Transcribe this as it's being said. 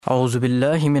أعوذ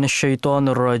بالله من الشيطان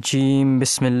الرجيم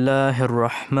بسم الله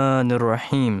الرحمن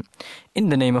الرحيم. In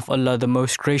the name of Allah, the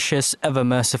most gracious, ever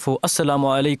merciful. Assalamu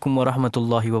alaikum wa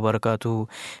rahmatullahi wa barakatuh.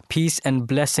 Peace and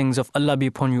blessings of Allah be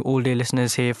upon you all, dear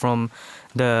listeners, here from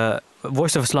the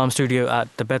Voice of Islam studio at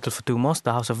the Baitul Futuh Mosque,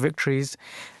 the House of Victories,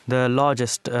 the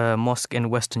largest mosque in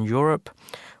Western Europe.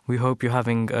 We hope you're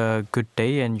having a good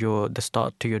day and the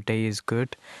start to your day is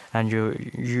good and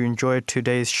you enjoyed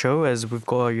today's show, as we've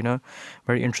got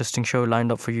very interesting show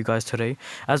lined up for you guys today.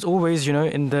 As always,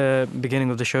 in the beginning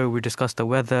of the show we discuss the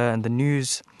weather and the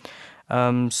news.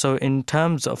 So in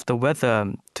terms of the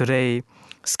weather today,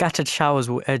 scattered showers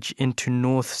will edge into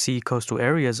North Sea coastal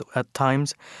areas at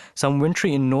times, some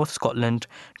wintry in North Scotland,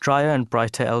 drier and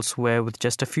brighter elsewhere with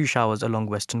just a few showers along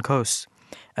western coasts.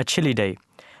 A chilly day.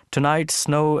 Tonight,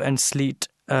 snow and sleet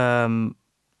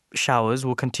showers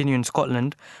will continue in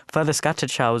Scotland. Further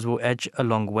scattered showers will edge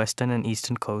along western and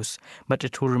eastern coasts, but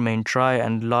it will remain dry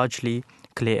and largely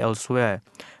clear elsewhere.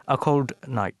 A cold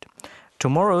night.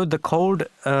 Tomorrow, the cold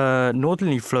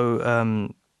northerly flow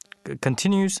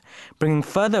continues, bringing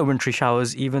further wintry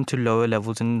showers even to lower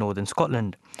levels in northern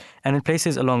Scotland. And in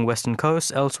places along western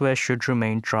coasts, elsewhere should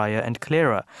remain drier and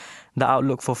clearer. The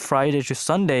outlook for Friday to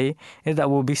Sunday is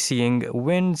that we'll be seeing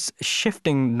winds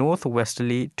shifting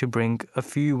northwesterly to bring a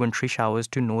few wintry showers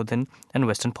to northern and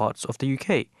western parts of the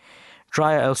UK.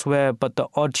 Drier elsewhere, but the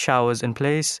odd showers in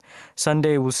place.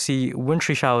 Sunday will see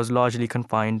wintry showers largely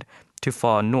confined to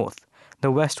far north. The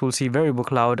west will see variable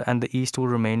cloud and the east will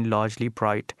remain largely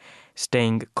bright,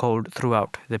 staying cold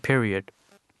throughout the period.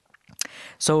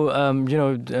 So,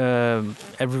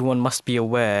 everyone must be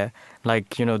aware,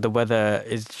 the weather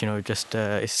is,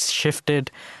 is shifted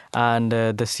and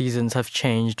the seasons have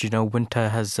changed.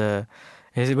 Winter is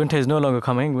no longer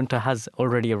coming. Winter has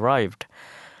already arrived.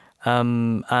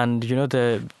 And,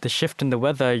 the shift in the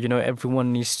weather,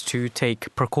 everyone needs to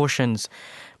take precautions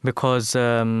because,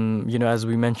 as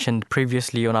we mentioned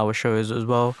previously on our shows as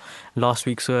well, last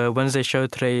week's Wednesday show,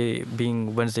 today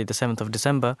being Wednesday the 7th of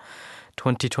December,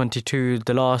 2022,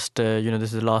 the last, this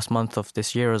is the last month of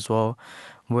this year as well.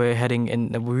 We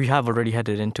have already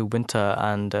headed into winter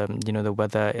and, the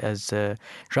weather has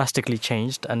drastically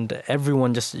changed and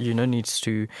everyone just, needs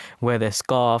to wear their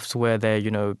scarves, wear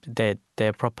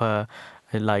their proper,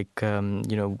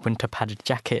 winter padded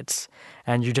jackets.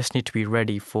 And you just need to be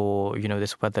ready for,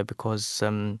 this weather because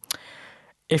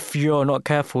if you're not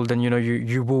careful, then,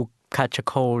 you will catch a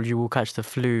cold, you will catch the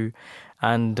flu.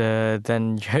 And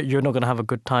then you're not going to have a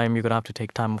good time. You're going to have to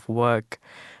take time off work.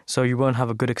 So you won't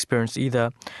have a good experience either.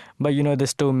 But,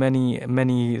 there's still many,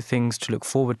 many things to look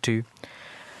forward to.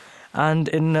 And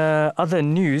in other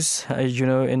news,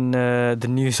 in the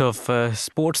news of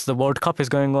sports, the World Cup is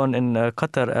going on in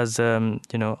Qatar, as, a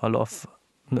lot of,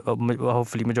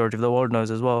 hopefully majority of the world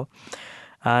knows as well.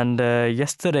 And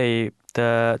yesterday,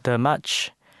 the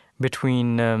match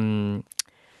between,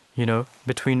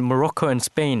 between Morocco and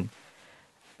Spain,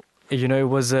 it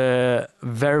was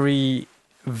very,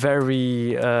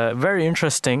 very, very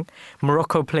interesting.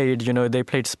 Morocco played, they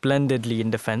played splendidly in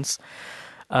defense.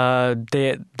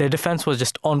 Their defense was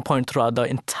just on point throughout the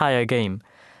entire game.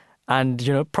 And,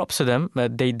 props to them.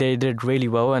 They did really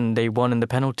well and they won in the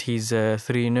penalties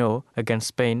 3-0 against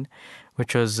Spain,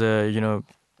 which was,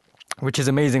 which is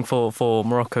amazing for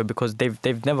Morocco because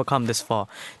they've never come this far.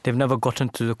 They've never gotten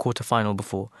to the quarterfinal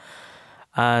before.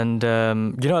 And, a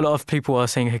lot of people are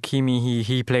saying Hakimi,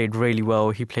 he played really well.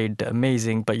 He played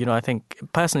amazing. But, I think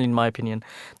personally, in my opinion,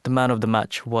 the man of the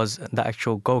match was the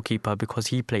actual goalkeeper because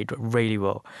he played really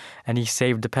well. And he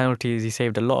saved the penalties. He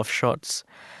saved a lot of shots.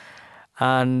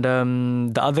 And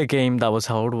the other game that was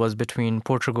held was between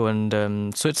Portugal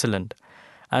and Switzerland.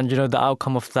 And, the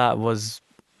outcome of that was,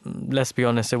 let's be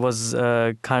honest, it was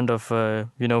kind of,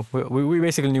 we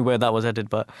basically knew where that was headed.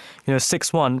 But,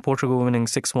 6-1, Portugal winning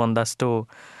 6-1, that's still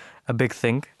a big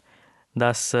thing.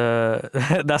 That's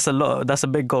that's a lot. That's a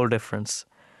big goal difference.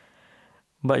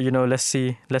 But, let's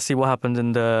see what happens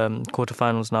in the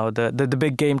quarterfinals now. The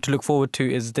big game to look forward to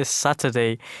is this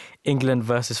Saturday, England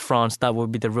versus France. That will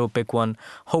be the real big one.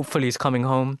 Hopefully it's coming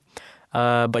home.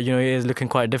 But, it is looking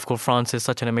quite difficult. France is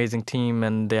such an amazing team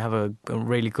and they have a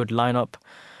really good lineup.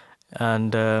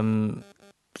 And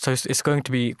so it's going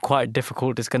to be quite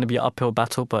difficult. It's going to be an uphill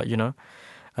battle, but,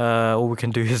 all we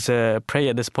can do is pray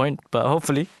at this point. But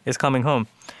hopefully it's coming home.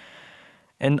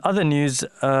 In other news,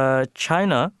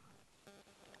 China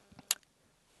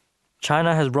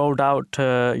has rolled out,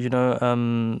 they've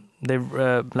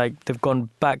gone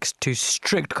back to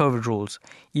strict COVID rules,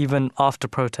 even after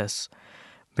protests.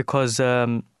 Because,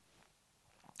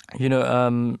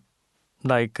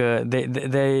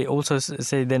 they also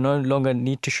say they no longer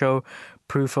need to show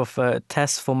proof of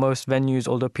tests for most venues,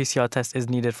 although PCR test is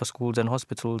needed for schools and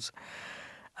hospitals.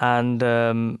 And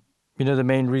the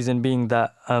main reason being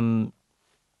that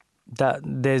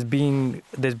there's been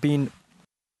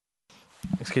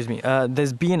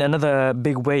another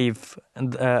big wave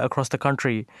across the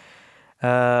country,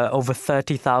 over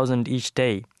 30,000 each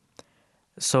day.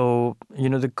 So,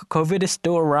 the COVID is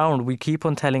still around. We keep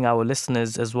on telling our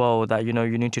listeners as well that, you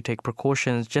need to take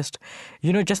precautions. Just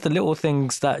the little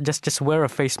things that just wear a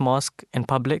face mask in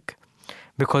public,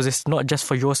 because it's not just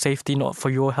for your safety, not for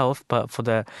your health, but for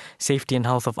the safety and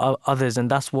health of others.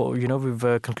 And that's what,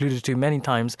 we've concluded to many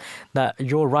times, that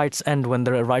your rights end when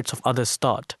the rights of others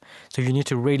start. So you need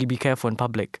to really be careful in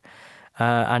public,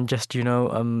 and just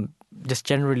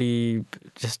generally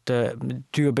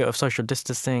do a bit of social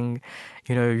distancing,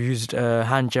 use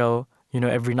hand gel,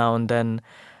 every now and then,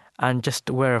 and just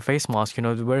wear a face mask.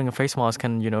 Wearing a face mask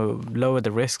can, lower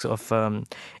the risks of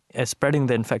spreading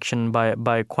the infection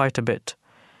by quite a bit.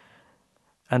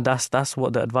 And that's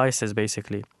what the advice is,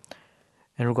 basically,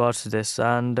 in regards to this.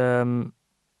 And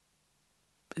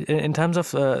in terms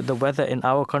of the weather in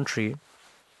our country,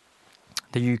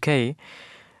 the UK,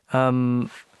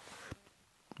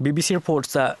 BBC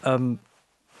reports that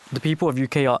the people of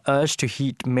UK are urged to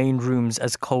heat main rooms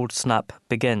as cold snap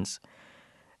begins.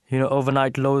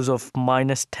 Overnight lows of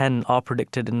 -10 are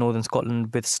predicted in northern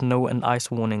Scotland, with snow and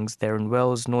ice warnings there in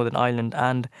Wales, Northern Ireland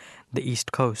and the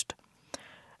East Coast.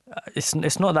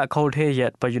 It's not that cold here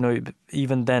yet, but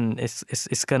even then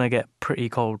it's gonna get pretty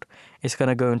cold. It's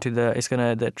gonna go into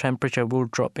the temperature will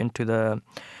drop into the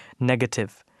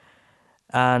negative,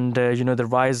 and the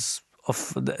rise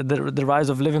of the rise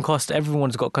of living costs.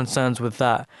 Everyone's got concerns with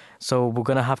that, so we're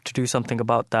gonna have to do something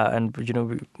about that. And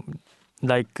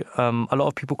a lot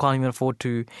of people can't even afford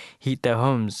to heat their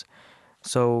homes,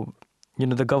 so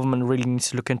the government really needs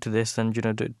to look into this and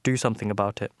do something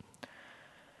about it.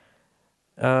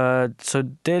 So,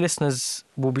 dear listeners,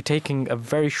 we'll be taking a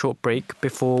very short break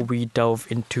before we delve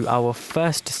into our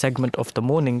first segment of the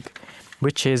morning,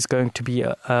 which is going to be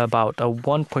about a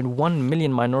 1.1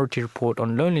 million minority report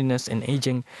on loneliness in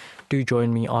aging. Do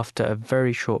join me after a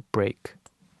very short break.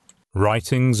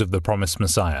 Writings of the Promised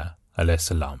Messiah, alayhi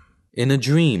salam. In a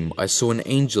dream, I saw an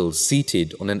angel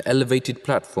seated on an elevated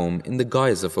platform in the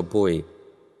guise of a boy.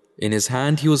 In his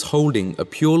hand he was holding a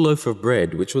pure loaf of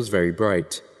bread which was very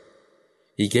bright.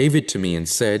 He gave it to me and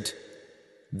said,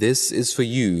 "This is for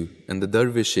you and the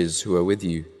dervishes who are with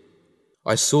you."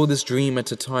 I saw this dream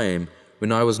at a time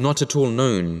when I was not at all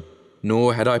known,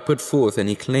 nor had I put forth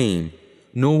any claim,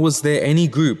 nor was there any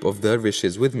group of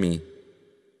dervishes with me.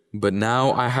 But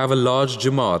now I have a large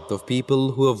jamaat of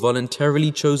people who have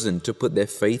voluntarily chosen to put their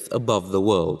faith above the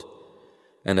world,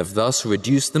 and have thus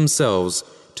reduced themselves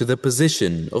to the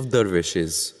position of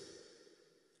dervishes.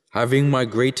 Having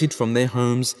migrated from their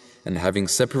homes and having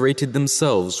separated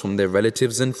themselves from their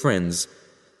relatives and friends,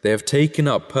 they have taken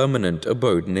up permanent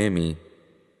abode near me.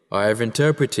 I have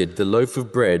interpreted the loaf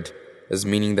of bread as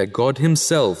meaning that God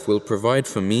Himself will provide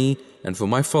for me and for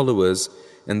my followers,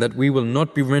 and that we will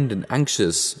not be rendered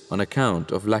anxious on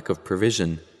account of lack of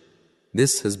provision.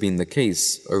 This has been the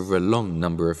case over a long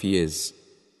number of years.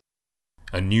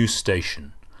 A new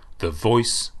station, the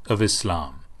Voice of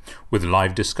Islam, with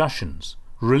live discussions,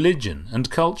 religion and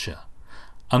culture.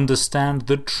 Understand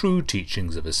the true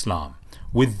teachings of Islam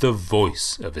with the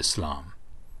Voice of Islam.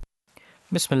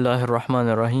 Bismillahir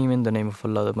Rahmanir Rahim. In the name of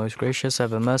Allah, the Most Gracious,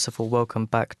 Ever Merciful. Welcome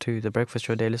back to The Breakfast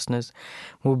Show, dear listeners.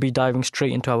 We'll be diving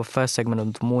straight into our first segment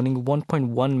of the morning,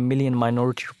 1.1 million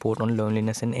minority report on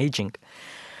loneliness and aging.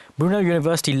 Brunel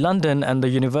University London and the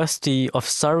University of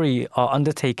Surrey are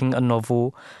undertaking a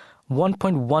novel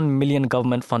 1.1 million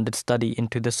government-funded study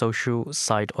into the social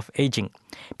side of aging.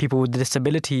 People with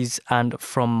disabilities and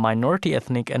from minority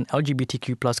ethnic and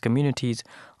LGBTQ+ communities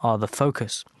are the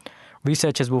focus.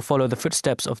 Researchers will follow the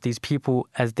footsteps of these people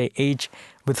as they age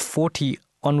with 40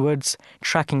 onwards,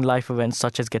 tracking life events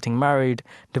such as getting married,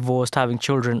 divorced, having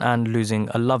children and losing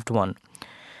a loved one.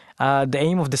 The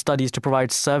aim of the study is to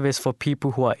provide service for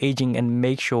people who are aging and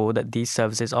make sure that these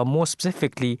services are more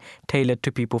specifically tailored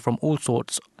to people from all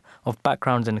sorts of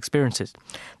backgrounds and experiences.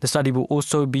 The study will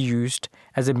also be used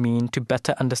as a means to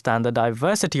better understand the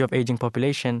diversity of aging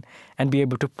population and be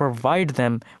able to provide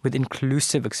them with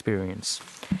inclusive experience.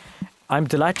 I'm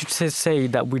delighted to say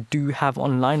that we do have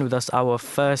online with us our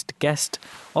first guest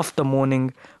of the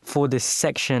morning for this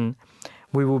section.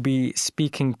 We will be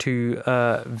speaking to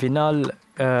Vinal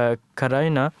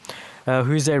Karaina,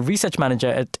 who is a research manager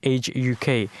at Age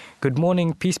UK. Good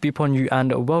morning, peace be upon you,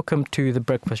 and welcome to The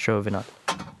Breakfast Show, Vinal.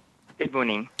 Good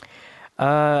morning.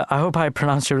 I hope I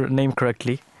pronounced your name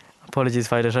correctly. Apologies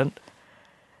if I didn't.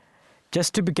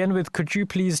 Just to begin with, could you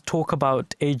please talk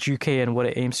about Age UK and what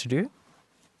it aims to do?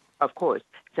 Of course.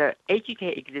 So Age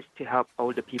UK exists to help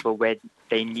older people where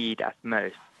they need us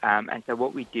most. And so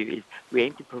what we do is we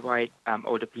aim to provide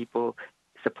older people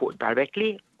support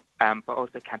directly, but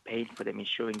also campaign for them,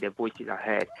 ensuring their voices are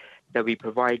heard. So we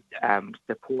provide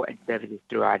support and services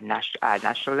through our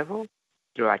national level,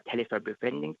 through our telephone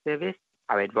befriending service,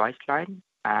 our advice line.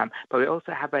 But we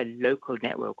also have a local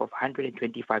network of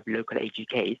 125 local Age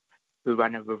UKs who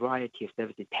run a variety of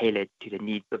services tailored to the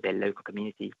needs of their local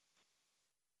community.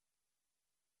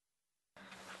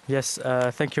 Yes,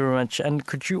 thank you very much. And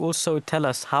could you also tell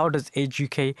us, how does Age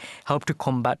UK help to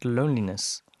combat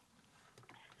loneliness?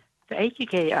 So Age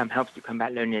UK helps to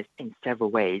combat loneliness in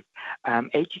several ways.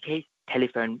 Age UK's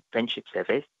telephone friendship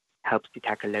service helps to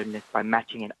tackle loneliness by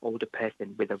matching an older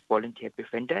person with a volunteer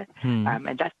befriender.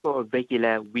 And that's for a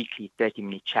regular weekly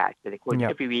 30-minute chat. So they call it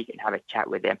every week and have a chat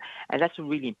with them. And that's a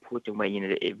really important way.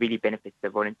 It really benefits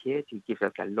the volunteers who gives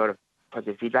us a lot of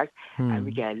positive feedback. And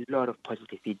we get a lot of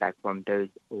positive feedback from those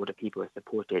older people who are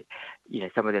supported.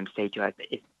 Some of them say to us that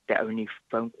it's their only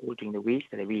phone call during the week,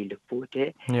 so they really look forward to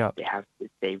it.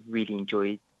 They really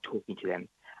enjoy talking to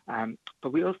them.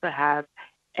 But we also have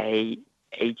a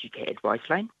Age UK advice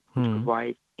line, which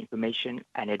provides information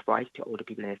and advice to older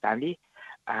people in their family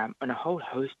on a whole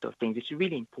host of things, which is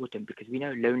really important because we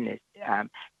know loneliness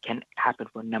can happen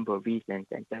for a number of reasons.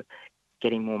 And so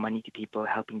getting more money to people,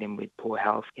 helping them with poor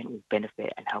health can all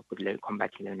benefit and help with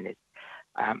combating loneliness.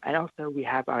 And also we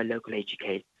have our local Age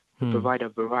UKs who provide a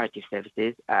variety of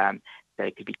services. So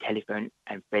it could be telephone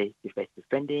and face-to-face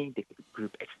befriending, there could be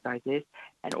group exercises,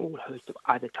 and all host of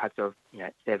other types of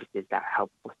services that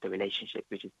help foster relationships,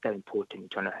 which is so important in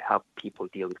trying to help people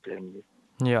deal with loneliness.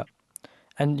 Yeah.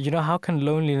 And, how can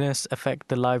loneliness affect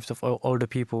the lives of older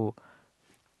people?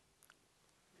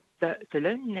 So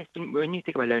loneliness, when you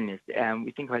think about loneliness,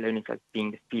 we think about loneliness as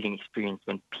being the feeling experienced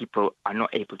when people are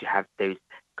not able to have those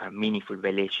kind of meaningful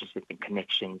relationships and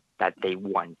connections that they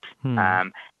want.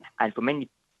 And for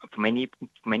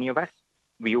many of us,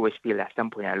 we always feel at some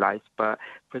point in our lives, but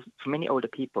for many older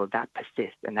people, that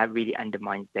persists and that really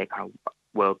undermines their kind of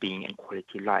well-being and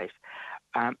quality of life.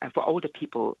 And for older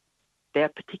people, there are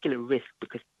particular risks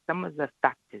because some of the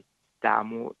factors that are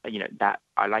more, that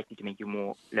are likely to make you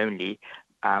more lonely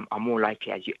are more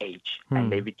likely as you age,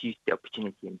 and they reduce the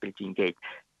opportunity and ability to engage.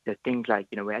 So things like,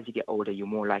 as you get older, you're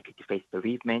more likely to face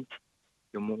bereavement,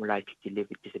 you're more likely to live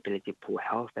with disability or poor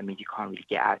health. That means you can't really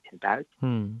get out and about.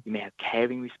 You may have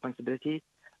caring responsibilities.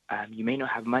 You may not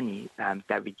have money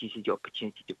that reduces your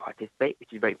opportunity to participate,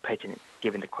 which is very pertinent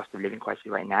given the cost of living crisis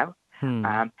right now.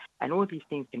 And all these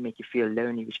things can make you feel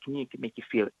lonely, which can make you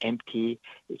feel empty.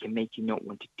 It can make you not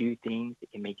want to do things.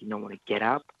 It can make you not want to get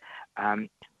up,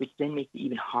 which then makes it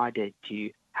even harder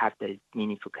to have those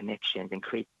meaningful connections and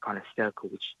create a kind of circle,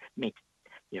 which makes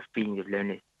feelings of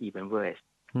loneliness even worse.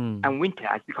 And winter,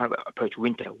 as we kind of approach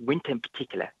winter in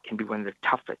particular can be one of the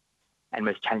toughest and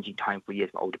most challenging time for years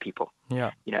for older people.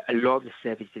 A lot of the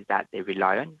services that they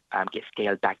rely on get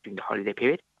scaled back during the holiday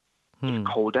period. It's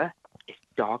colder, it's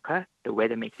darker, the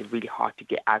weather makes it really hard to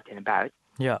get out and about.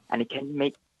 And it can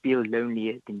make feel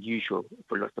lonelier than usual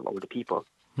for lots of older people.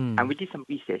 And we did some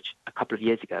research a couple of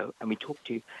years ago, and we talked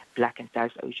to Black and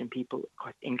South Asian people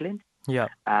across England.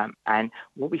 And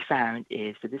what we found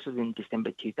is, so this was in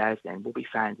December 2000, what we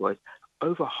found was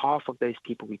over half of those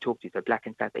people we talked to, so Black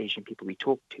and South Asian people we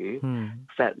talked to,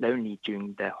 felt lonely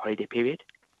during the holiday period,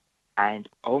 and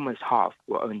almost half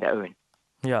were on their own.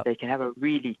 They can have a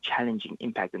really challenging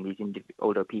impact on these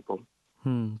older people.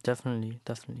 Definitely.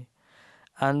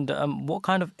 And what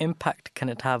kind of impact can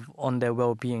it have on their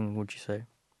well-being, would you say?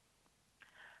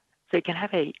 So it can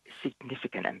have a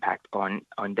significant impact on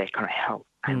their kind of health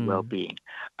and well-being.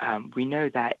 We know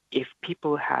that if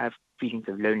people have feelings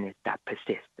of loneliness that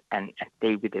persist and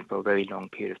stay with them for a very long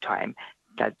period of time,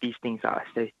 that these things are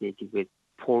associated with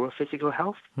poorer physical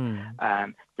health.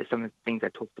 So some of the things I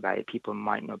talked about, people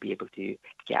might not be able to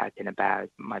get out and about,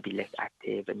 might be less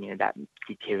active, and that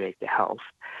deteriorates their health.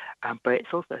 But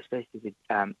it's also associated with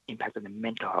impact on the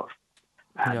mental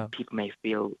health. People may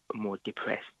feel more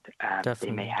depressed.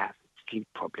 They may have sleep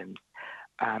problems.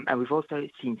 And we've also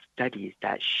seen studies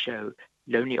that show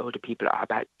lonely older people are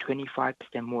about 25%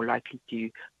 more likely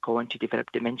to go on to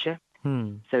develop dementia.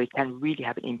 So it can really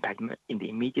have an impact in the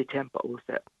immediate term, but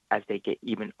also as they get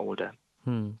even older.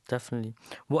 Definitely.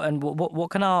 What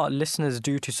can our listeners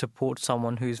do to support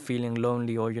someone who's feeling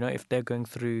lonely, or if they're going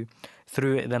through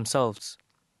it themselves?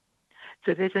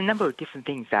 So there's a number of different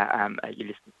things that your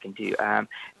listeners can do.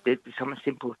 There's some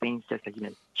simple things just like,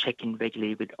 check in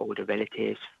regularly with older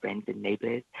relatives, friends and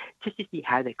neighbors, just to see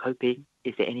how they're coping.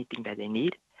 Is there anything that they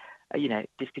need?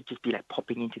 This could just be like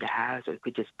popping into the house, or it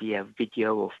could just be a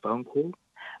video or phone call.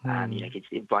 You can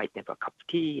just invite them for a cup of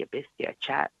tea, a biscuit, a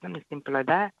chat, something simple like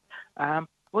that.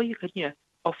 Or you could,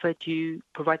 offer to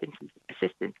provide them some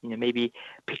assistance. Maybe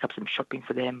pick up some shopping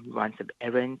for them, run some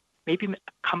errands, maybe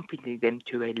accompany them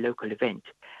to a local event.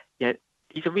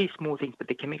 These are really small things, but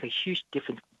they can make a huge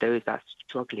difference for those that are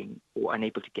struggling or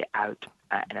unable to get out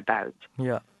and about.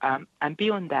 Yeah. And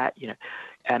beyond that,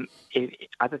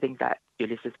 other things that your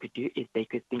listeners could do is they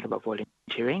could think about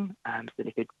volunteering. So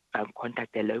they could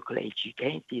contact their local Age UK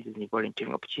and see if there's any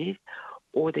volunteering opportunities,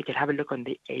 or they could have a look on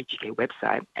the Age UK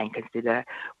website and consider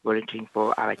volunteering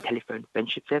for our telephone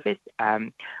friendship service.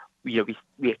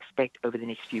 We expect over the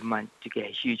next few months to get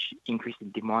a huge increase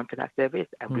in demand for that service,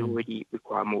 and we already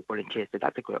require more volunteers, so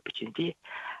that's a good opportunity.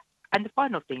 And the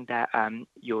final thing that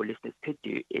your listeners could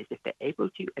do is, if they're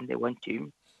able to and they want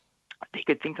to, they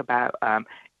could think about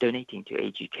donating to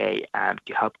Age UK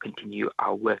to help continue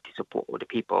our work to support older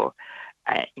people,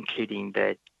 including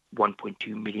the 1.2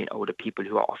 million older people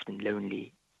who are often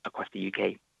lonely across the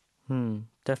UK.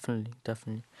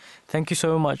 Definitely. Thank you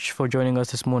so much for joining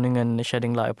us this morning and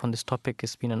shedding light upon this topic.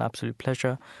 It's been an absolute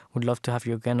pleasure. Would love to have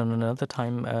you again on another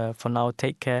time. For now,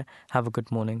 take care, have a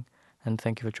good morning, and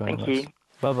thank you for joining us. Thank you.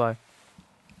 Bye-bye.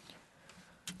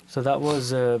 So that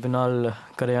was Vinal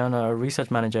Karayana, a research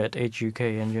manager at Age UK,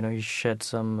 and he shared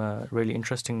some really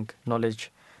interesting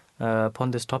knowledge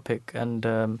upon this topic. And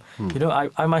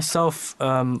I myself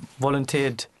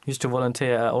used to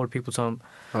volunteer at Old People's Home.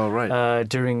 Oh, right.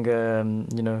 During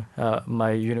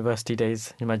my university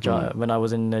days, when I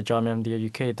was in Jamia Ahmadiyya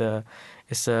UK,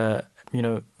 it's a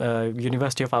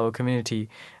university of our community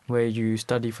where you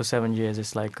study for 7 years.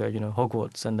 It's like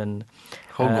Hogwarts, and then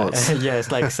Hogwarts. Yeah,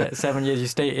 it's like 7 years. You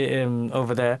stay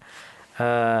over there,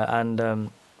 and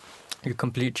you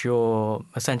complete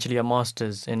essentially a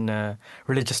master's in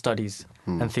religious studies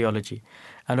and theology.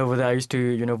 And over there, I used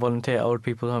to volunteer at Old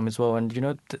People's Home as well. And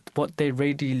what they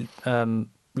really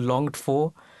longed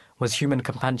for was human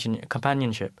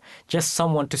companionship, just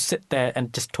someone to sit there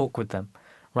and just talk with them,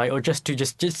 right? Or just to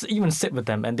just even sit with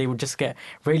them, and they would just get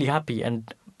really happy.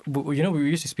 And we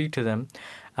used to speak to them,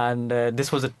 and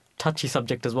this was a touchy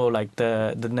subject as well. Like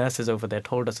the nurses over there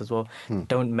told us as well,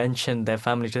 don't mention their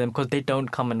family to them because they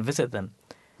don't come and visit them.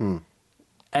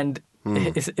 And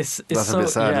it's that's so, a bit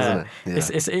sad, isn't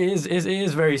it? Yeah. It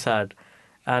is very sad.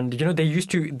 And they used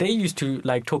to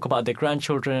like talk about their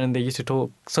grandchildren, and they used to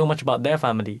talk so much about their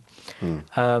family.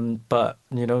 But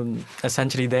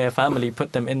essentially their family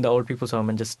put them in the Old People's Home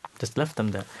and just left them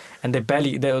there. And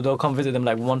they'll come visit them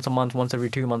like once a month, once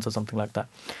every 2 months or something like that.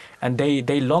 And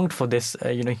they longed for this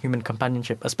human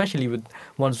companionship, especially with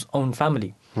one's own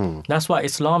family. That's why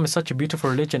Islam is such a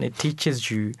beautiful religion. It teaches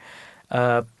you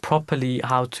properly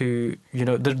how to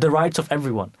the rights of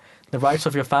everyone. The rights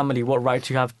of your family, what rights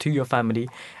you have to your family,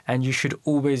 and you should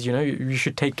always, you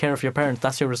should take care of your parents.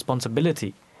 That's your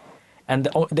responsibility. And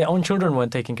their own children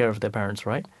weren't taking care of their parents,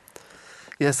 right?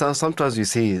 Yeah, so sometimes you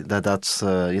see that's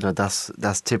that's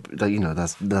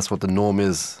what the norm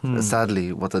is.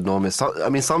 Sadly, what the norm is. So, I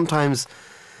mean, sometimes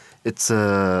it's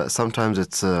looked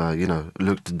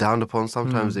down upon.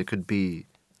 Sometimes it could be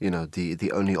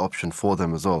the only option for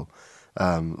them as well.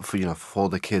 For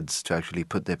the kids to actually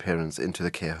put their parents into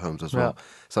the care homes as well.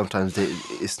 Sometimes they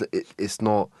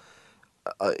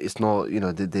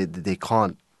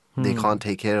can't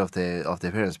take care of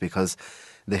their parents because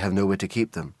they have nowhere to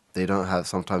keep them. They don't have.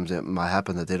 Sometimes it might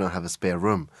happen that they don't have a spare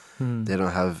room. They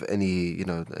don't have any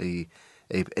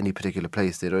any particular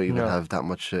place. They don't even have that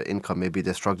much income. Maybe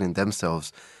they're struggling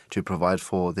themselves to provide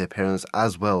for their parents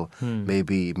as well.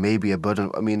 Maybe a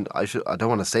burden. I mean, I don't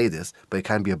want to say this, but it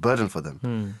can be a burden for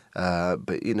them.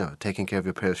 But taking care of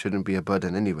your parents shouldn't be a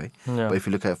burden anyway. But if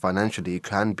you look at it financially, it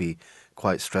can be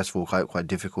quite stressful, quite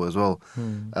difficult as well.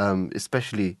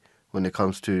 Especially when it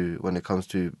comes to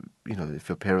if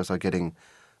your parents are getting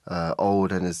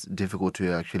old, and it's difficult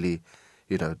to actually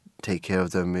take care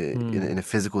of them in a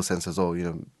physical sense as well.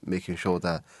 Making sure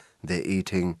that they're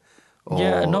eating. Or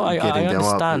I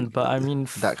understand, up, but I mean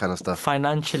that kind of stuff.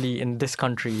 Financially, in this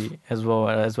country as well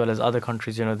as other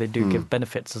countries, they do give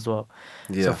benefits as well.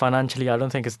 Yeah. So financially, I don't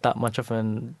think it's that much of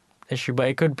an issue. But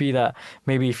it could be that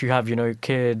maybe if you have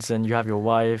kids and you have your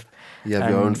wife, you have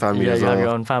your own family as well. Yeah, you have your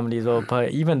own family as well. But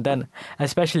even then,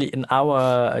 especially in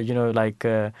our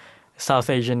South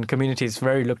Asian communities,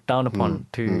 very looked down upon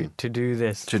to do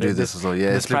this. To do this as well.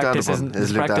 Yeah, this practice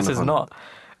is not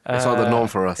It's not the norm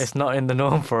for us. It's not in the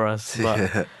norm for us.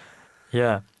 But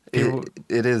yeah, people,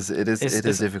 it is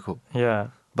it's difficult. yeah.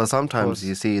 But sometimes course.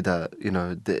 you see that, you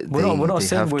know, We're not they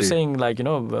saying, have we're to. saying like, you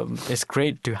know, it's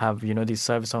great to have, you know, these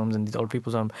service homes and these old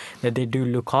people's homes, that they do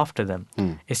look after them.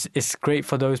 It's great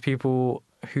for those people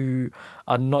who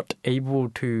are not able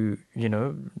to, you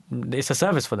know, it's a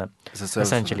service for them. It's a service for them,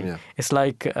 essentially. yeah. It's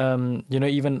like, you know,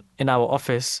 even in our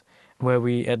office, where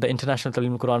we at the International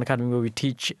Talim Quran Academy, where we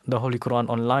teach the Holy Quran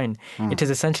online, it is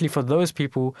essentially for those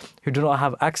people who do not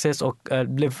have access or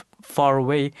live far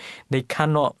away. They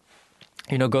cannot,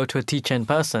 you know, go to a teacher in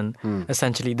person,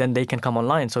 essentially, then they can come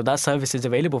online. So that service is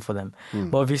available for them.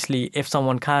 But obviously, if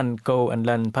someone can go and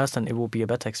learn in person, it will be a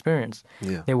better experience.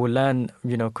 Yeah. They will learn,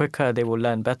 you know, quicker, they will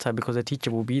learn better because the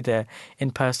teacher will be there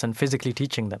in person, physically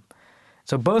teaching them.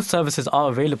 So both services are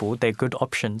available. They're good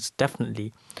options,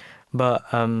 definitely. But,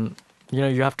 you know,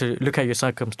 you have to look at your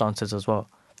circumstances as well.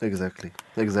 Exactly.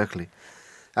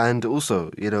 And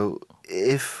also, you know,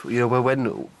 if, you know,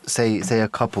 when say a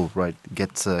couple, right,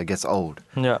 gets old,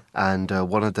 Yeah. and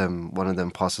one of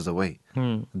them passes away,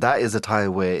 that is a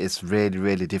time where it's really,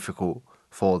 really difficult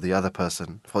for the other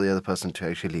person to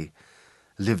actually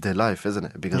live their life, isn't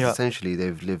it? Because Yeah. essentially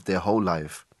they've lived their whole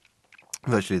life,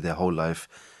 virtually their whole life,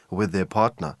 with their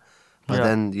partner. But Yeah.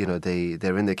 then, you know,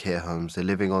 they're in their care homes, they're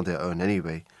living on their own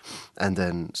anyway, and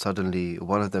then suddenly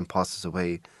one of them passes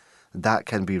away. That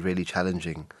can be really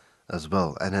challenging as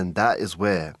well. And then that is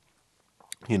where,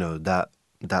 you know, that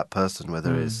person,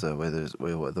 whether it's whether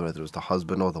it's the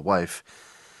husband or the wife,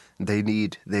 they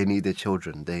need their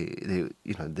children. They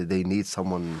you know, they need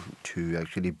someone to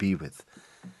actually be with.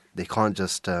 They can't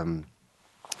just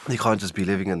be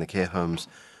living in the care homes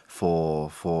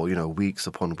for you know, weeks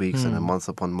upon weeks and then months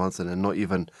upon months, and then not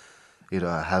even, you know,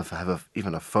 have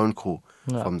even a phone call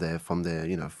Yeah. from their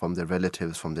you know, from their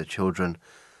relatives, from their children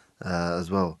as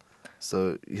well.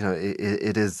 So, you know,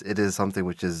 it is something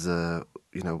which is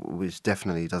you know, which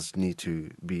definitely does need to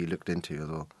be looked into as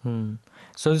well.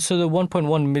 So the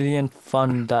 1.1 million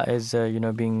fund that is, you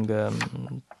know, being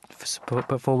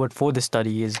put forward for the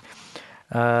study is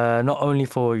not only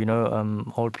for, you know,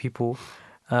 old people,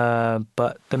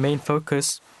 but the main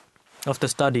focus of the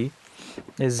study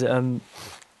is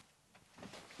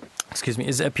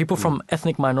people from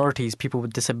ethnic minorities, people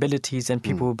with disabilities, and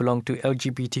people who belong to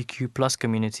LGBTQ plus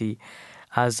community,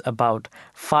 as about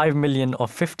 5 million or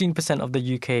 15% of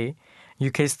the UK.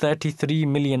 UK's 33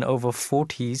 million over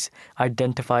 40s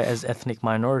identify as ethnic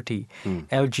minority,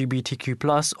 LGBTQ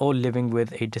plus, or living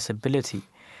with a disability.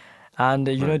 And,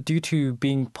 you know, due to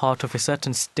being part of a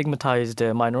certain stigmatized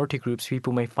minority groups,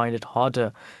 people may find it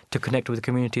harder to connect with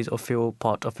communities or feel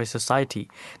part of a society.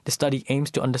 The study aims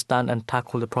to understand and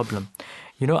tackle the problem.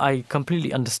 You know, I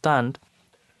completely understand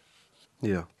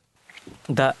Yeah.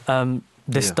 that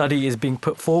this Yeah. study is being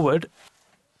put forward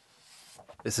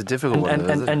It's a difficult one,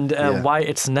 though, isn't and it? Yeah. why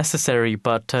it's necessary.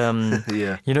 But,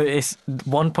 Yeah. you know, it's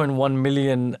 1.1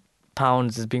 million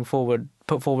pounds is being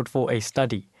put forward for a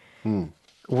study.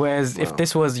 Whereas if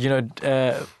this was, you know,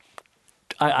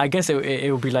 I guess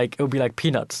it would be like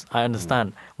peanuts. I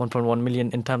understand 1.1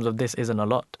 million in terms of this isn't a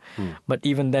lot, but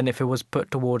even then, if it was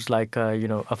put towards like you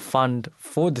know, a fund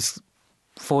for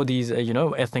these you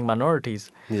know, ethnic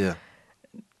minorities, Yeah.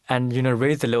 and, you know,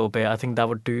 raised a little bit, I think that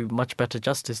would do much better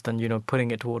justice than, you know,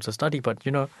 putting it towards a study. But,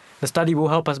 you know, the study will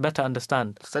help us better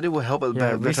understand. Study will help us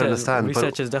Yeah, better understand.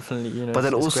 research is definitely, you know. But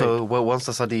then it's also, great. well, once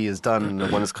the study is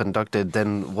done, when it's conducted,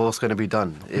 then what's going to be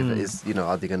done? If it's, you know,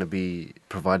 are they going to be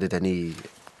provided any,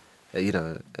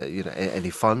 any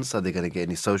funds? Are they going to get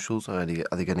any socials? Or are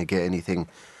they going to get anything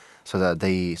so that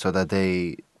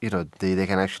they, you know, they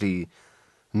can actually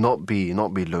not be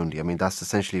lonely? I mean, that's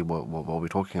essentially what we're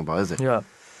talking about, is it? Yeah.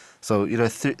 So, you know,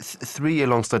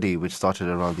 3-year-long study which started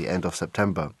around the end of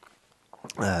September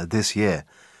this year.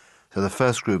 So the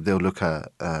first group, they'll look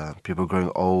at people growing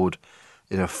old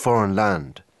in a foreign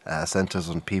land,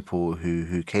 centers on people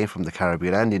who came from the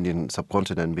Caribbean and Indian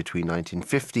subcontinent between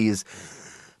 1950s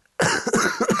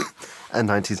and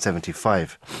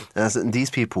 1975. And these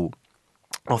people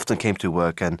often came to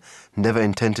work and never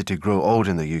intended to grow old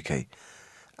in the UK.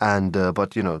 And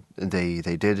but, you know, they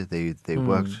did. They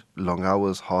worked long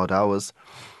hours, hard hours,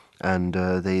 and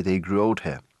they grew old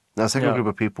here. Now, a second group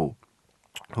of people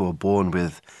who were born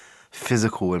with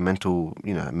physical and mental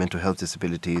health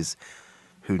disabilities,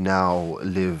 who now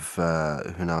live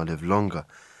longer,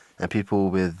 and people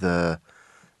with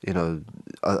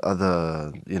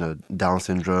other Down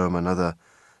syndrome and other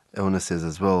illnesses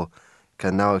as well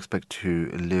can now expect to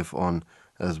live on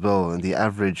as well. And the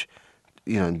average,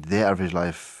 their average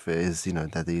life is,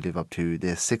 that they live up to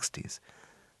their 60s.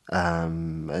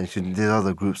 And there's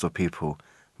other groups of people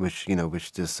which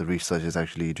this research is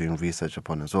actually doing research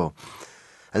upon as well.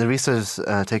 And the researchers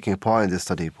taking part in this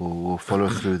study will follow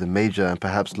through the major and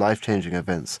perhaps life-changing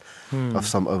events of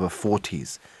some over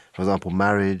 40s. For example,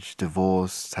 marriage,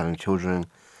 divorce, having children,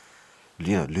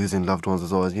 losing loved ones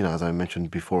as well, as I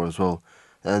mentioned before as well.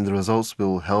 And the results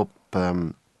will help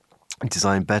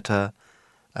design better,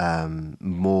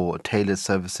 more tailored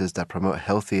services that promote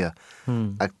healthier,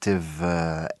 active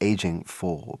aging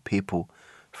for people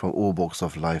from all walks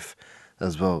of life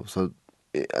as well. So,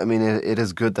 I mean, it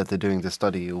is good that they're doing this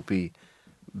study. It will be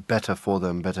better for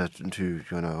them, better to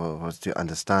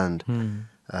understand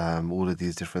all of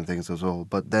these different things as well.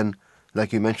 But then,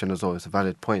 like you mentioned as well, it's a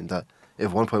valid point that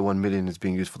if 1.1 million is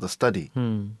being used for the study,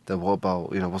 then what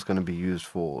about, what's going to be used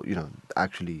for,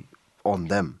 actually on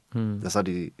them? The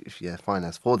study, fine,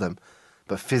 that's for them,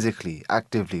 but physically,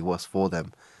 actively, what's for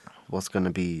them? What's going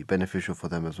to be beneficial for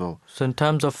them as well? So in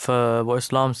terms of what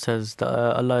Islam says, that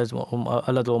Allah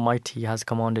the Almighty has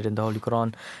commanded in the Holy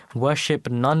Quran, worship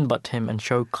none but Him and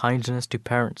show kindness to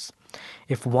parents.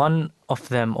 If one of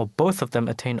them or both of them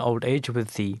attain old age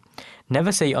with thee,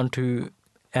 never say unto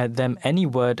them any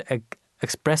word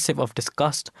expressive of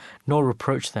disgust, nor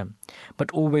reproach them,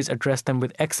 but always address them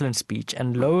with excellent speech,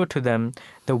 and lower to them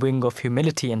the wing of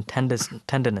humility and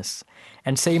tenderness,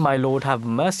 and say, My Lord, have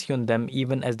mercy on them,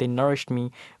 even as they nourished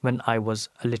me when I was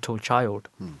a little child.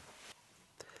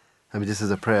 I mean, this is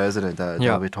a prayer, isn't it? That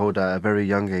we're told at a very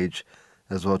young age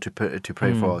as well to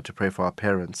pray for our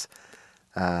parents,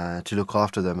 to look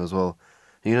after them as well.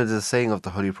 There's a saying of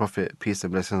the Holy Prophet, peace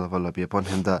and blessings of Allah be upon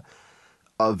him, that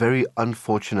very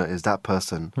unfortunate is that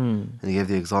person. And he gave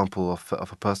the example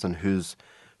of a person whose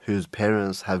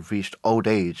parents have reached old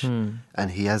age,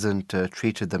 and he hasn't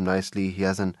treated them nicely, he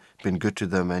hasn't been good to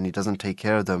them, and he doesn't take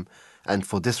care of them. And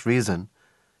for this reason,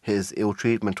 his ill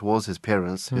treatment towards his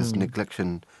parents, his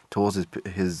neglection towards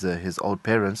his old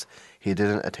parents, he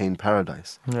didn't attain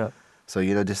paradise. Yeah. So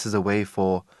this is a way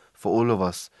for all of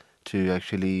us to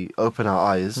actually open our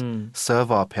eyes,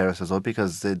 serve our parents as well,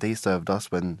 because they served us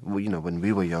when we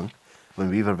were young, when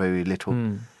we were very little,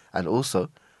 and also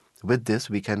with this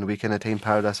we can attain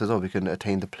paradise as well. We can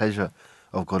attain the pleasure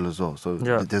of God as well. So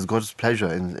there's God's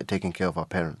pleasure in taking care of our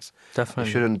parents. Definitely.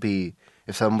 It shouldn't be,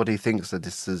 if somebody thinks that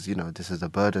this is a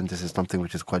burden, this is something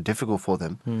which is quite difficult for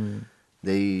them,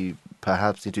 they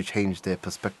perhaps need to change their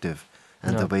perspective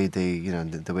and the way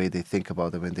they think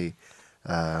about it when they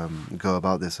go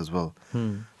about this as well.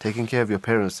 Taking care of your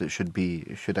parents, it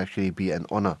should actually be an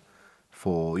honor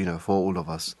for all of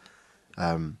us.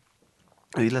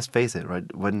 Let's face it,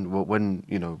 right? When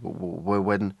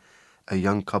a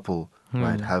young couple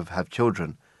right have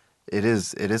children, it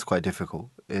is quite difficult.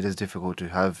 It is difficult to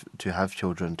have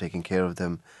children, taking care of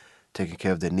them, taking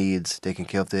care of their needs, taking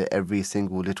care of their every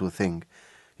single little thing,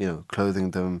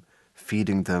 clothing them,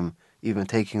 feeding them, even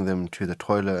taking them to the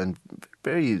toilet, and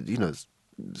very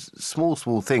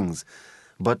small things.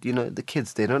 But the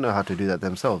kids, they don't know how to do that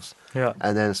themselves.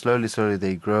 And then slowly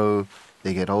they grow,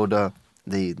 they get older,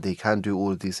 they can do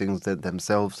all of these things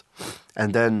themselves,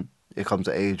 and then it comes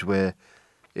an age where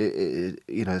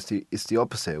it's the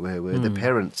opposite, where the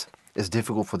parents, it's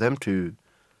difficult for them to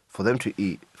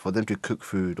eat, for them to cook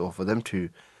food, or for them to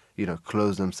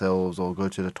clothe themselves, or go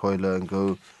to the toilet and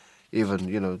go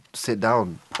even sit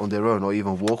down on their own, or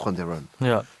even walk on their own.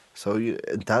 So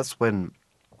that's when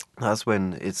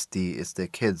it's their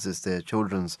kids, it's their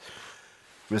children's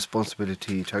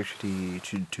responsibility to actually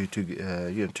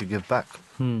to give back.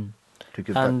 To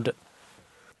give back.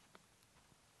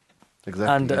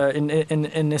 Exactly. And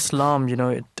in Islam,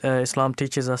 Islam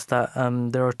teaches us that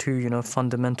there are two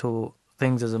fundamental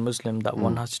things as a Muslim that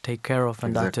one has to take care of,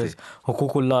 and that is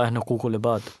huququllah and huququl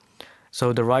ibad.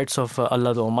 So the rights of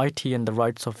Allah the Almighty and the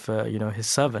rights of His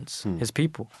servants, His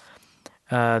people.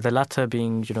 The latter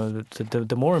being,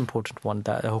 the more important one,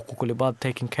 that huququl ibad,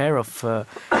 taking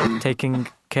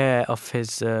care of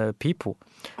His people.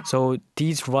 So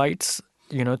these rights,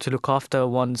 to look after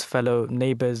one's fellow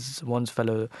neighbors, one's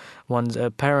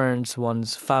parents,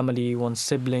 one's family, one's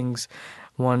siblings,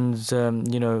 one's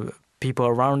people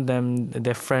around them,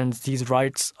 their friends. These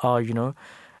rights are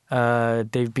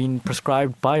they've been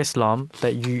prescribed by Islam,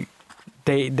 that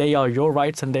they are your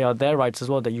rights and they are their rights as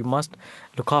well, that you must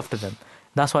look after them.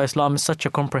 That's why Islam is such a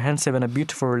comprehensive and a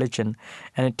beautiful religion,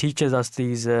 and it teaches us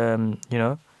these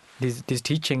these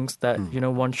teachings that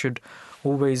one should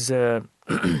always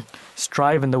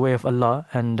strive in the way of Allah,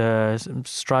 and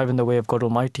strive in the way of God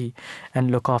Almighty,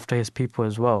 and look after His people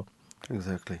as well.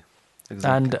 Exactly.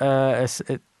 And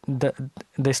the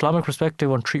Islamic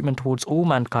perspective on treatment towards all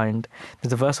mankind.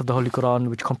 There's a verse of the Holy Quran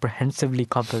which comprehensively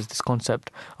covers this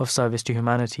concept of service to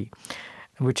humanity,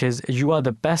 which is, "You are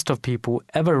the best of people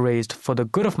ever raised for the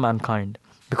good of mankind,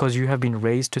 because you have been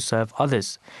raised to serve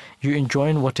others. You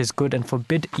enjoin what is good and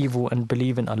forbid evil and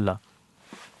believe in Allah."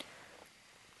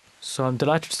 So I'm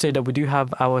delighted to say that we do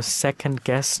have our second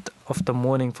guest of the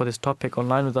morning for this topic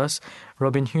online with us,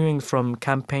 Robin Hewings from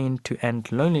Campaign to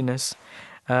End Loneliness.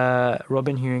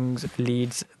 Robin Hewings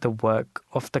leads the work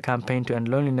of the Campaign to End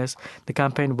Loneliness. The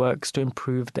campaign works to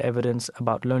improve the evidence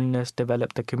about loneliness,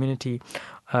 develop the community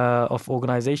of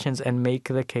organizations, and make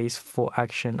the case for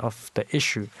action of the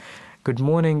issue. Good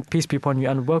morning, peace be upon you,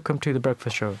 and welcome to The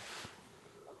Breakfast Show.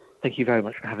 Thank you very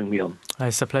much for having me on.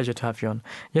 It's a pleasure to have you on.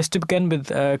 Yes, to begin with,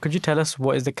 could you tell us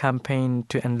what is the Campaign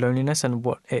to End Loneliness and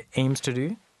what it aims to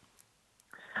do?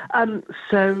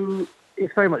 So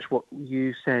it's very much what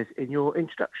you said in your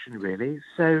introduction, really.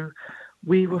 So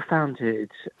we were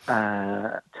founded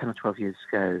 10 or 12 years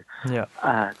ago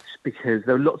because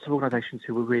there were lots of organisations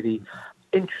who were really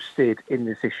interested in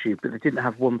this issue, but they didn't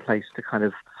have one place to kind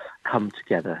of come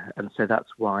together. And so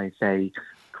that's why they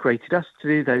created us to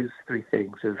do those three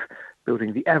things of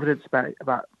building the evidence base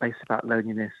about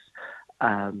loneliness,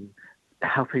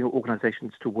 helping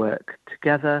organisations to work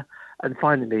together, and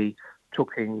finally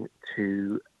talking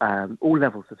to all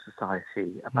levels of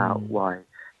society about why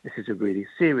this is a really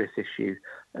serious issue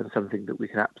and something that we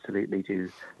can absolutely do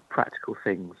practical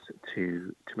things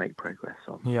to make progress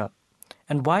on. Yeah.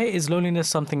 And why is loneliness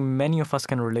something many of us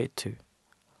can relate to?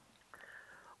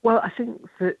 Well, I think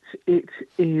that it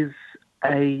is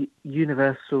a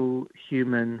universal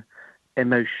human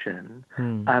emotion.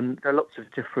 There are lots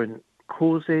of different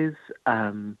causes,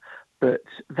 but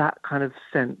that kind of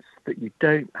sense that you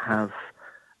don't have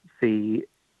the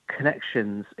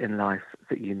connections in life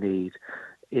that you need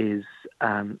is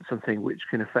something which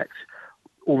can affect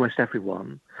almost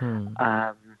everyone.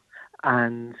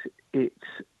 And it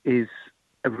is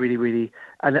a really, really...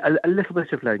 And a little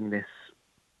bit of loneliness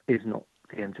is not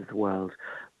the end of the world.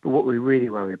 But what we really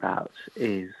worry about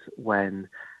is when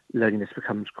loneliness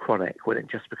becomes chronic, when it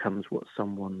just becomes what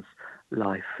someone's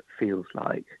life feels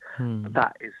like.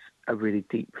 That is a really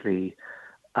deeply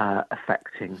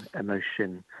affecting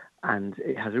emotion, and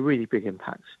it has a really big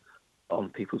impact on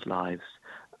people's lives,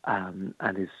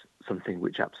 and is something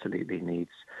which absolutely needs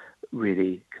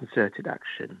really concerted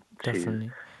action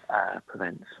to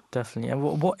prevent. Definitely. And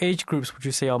what age groups would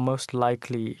you say are most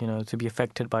likely, to be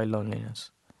affected by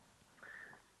loneliness?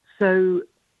 So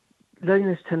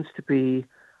loneliness tends to be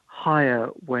higher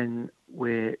when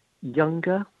we're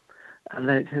younger, and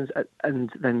then it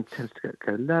tends to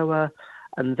go lower,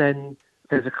 and then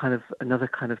there's another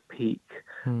kind of peak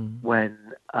when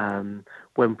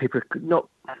people are not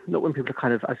when people are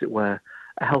kind of, as it were,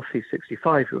 a healthy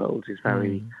 65-year-old is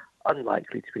very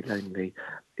unlikely to be lonely.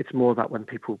 It's more about when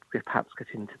people perhaps get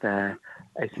into their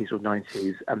 80s or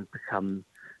 90s and become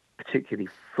particularly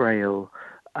frail.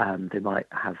 They might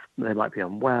be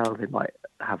unwell. They might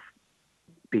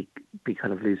be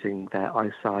kind of losing their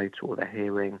eyesight or their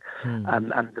hearing.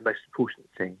 And the most important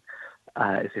thing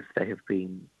is if they have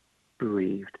been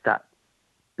bereaved. That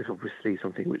is obviously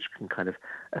something which can kind of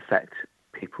affect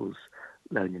people's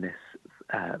loneliness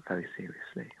very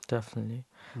seriously. Definitely.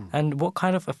 And what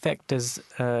kind of effect does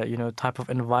type of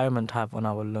environment have on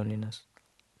our loneliness?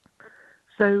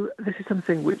 So this is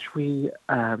something which we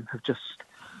have just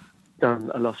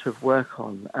done a lot of work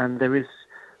on, and there is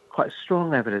quite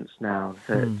strong evidence now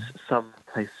that some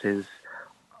places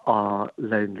are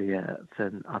lonelier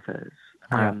than others,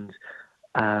 and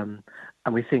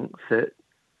we think that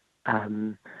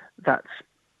that's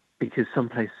because some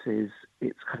places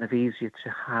it's kind of easier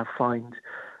to find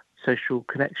social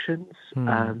connections.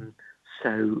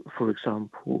 So, for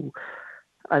example,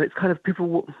 and it's kind of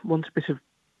people want a bit of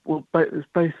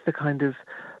both the kind of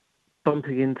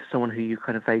bumping into someone who you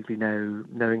kind of vaguely know,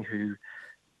 being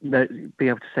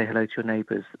able to say hello to your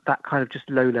neighbours, that kind of just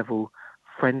low-level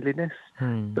friendliness,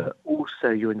 but also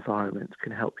your environment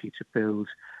can help you to build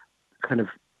kind of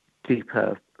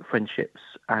deeper friendships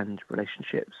and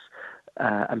relationships.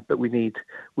 But we need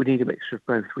a mixture of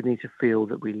both. We need to feel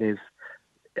that we live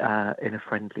in a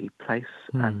friendly place,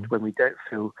 and when we don't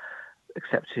feel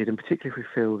accepted, and particularly if we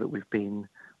feel that we've been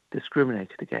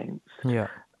discriminated against,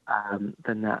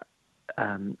 then that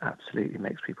absolutely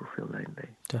makes people feel lonely.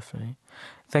 Definitely.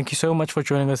 Thank you so much for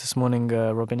joining us this morning,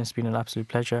 Robin. It's been an absolute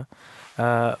pleasure.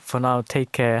 For now,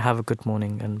 take care, have a good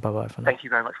morning, and bye-bye for now. Thank you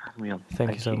very much for having me on.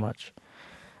 Thank you so much.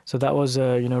 So that was,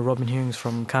 Robin Hewings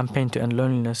from Campaign to End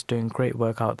Loneliness doing great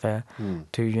work out there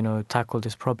to, tackle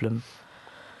this problem.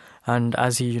 And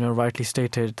as he, rightly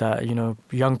stated that,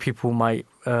 young people might,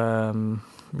 find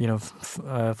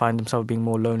themselves being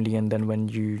more lonely, and then when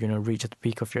you, reach at the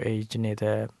peak of your age near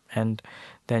the end,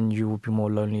 then you will be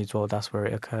more lonely as well. That's where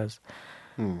it occurs.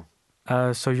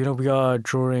 So, we are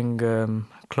drawing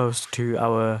close to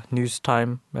our news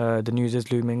time. The news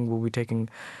is looming. We'll be taking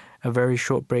a very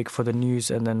short break for the news,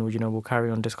 and then, we'll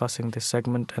carry on discussing this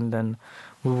segment, and then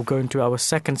we will go into our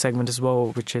second segment as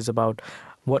well, which is about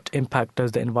what impact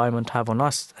does the environment have on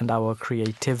us and our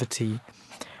creativity.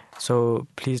 So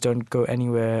please don't go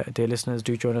anywhere, dear listeners.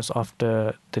 Do join us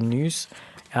after the news.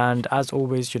 And as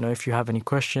always, if you have any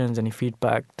questions, any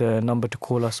feedback, the number to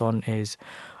call us on is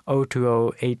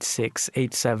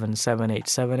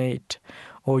 020-8687-7878,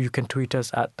 or you can tweet us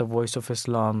at The Voice of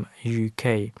Islam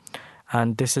UK.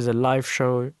 And this is a live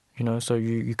show, so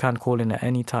you can call in at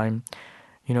any time.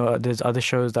 There's other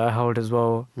shows that I hold as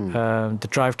well. The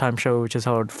Drive Time show, which is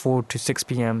held 4 to 6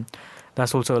 p.m.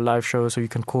 That's also a live show, so you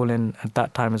can call in at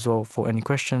that time as well for any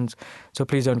questions. So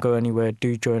please don't go anywhere.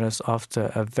 Do join us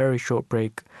after a very short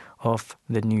break of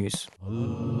the news.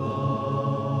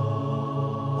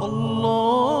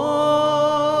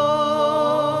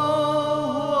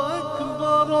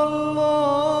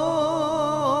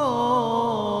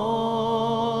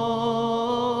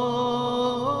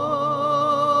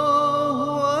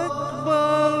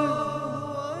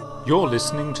 You're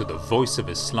listening to the Voice of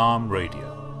Islam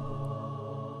Radio,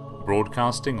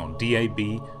 broadcasting on DAB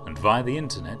and via the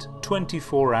internet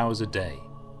 24 hours a day.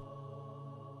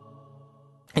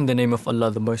 In the name of Allah,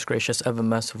 the most gracious, ever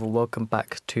merciful, welcome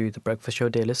back to the Breakfast Show,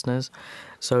 dear listeners.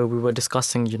 So we were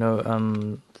discussing,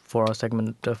 for our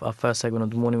first segment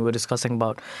of the morning, we were discussing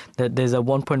about that there's a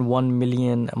 1.1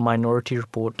 million minority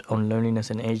report on loneliness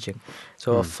and aging.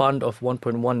 So a fund of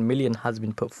 1.1 million has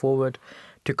been put forward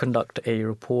to conduct a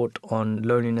report on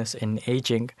loneliness in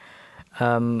aging.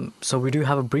 So we do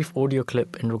have a brief audio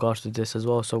clip in regards to this as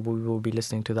well, so we will be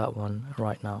listening to that one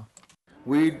right now.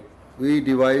 We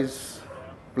devise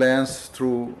plans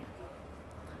through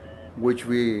which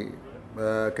we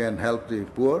can help the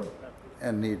poor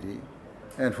and needy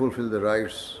and fulfill the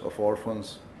rights of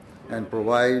orphans and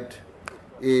provide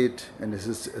aid and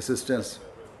assistance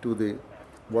to the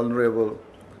vulnerable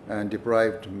and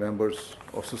deprived members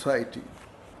of society.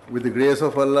 With the grace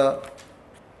of Allah,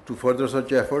 to further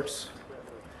such efforts,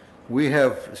 we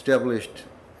have established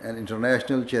an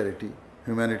international charity,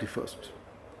 Humanity First.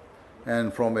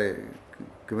 And from a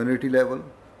community level,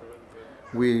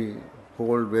 we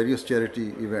hold various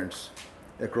charity events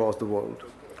across the world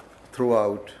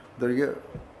throughout the year.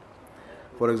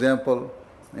 For example,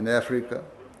 in Africa,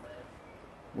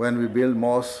 when we build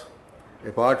mosques,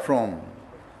 apart from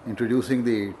introducing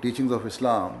the teachings of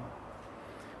Islam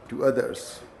to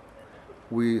others,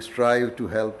 we strive to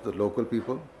help the local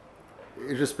people,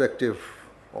 irrespective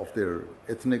of their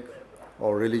ethnic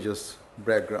or religious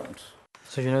backgrounds.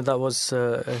 So that was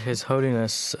His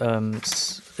Holiness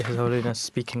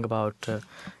speaking about the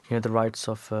rights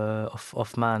of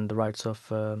man, the rights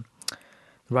of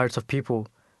people.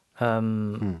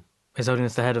 His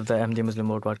Holiness, the head of the Ahmadiyya Muslim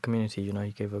worldwide community, he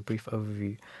gave a brief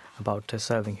overview about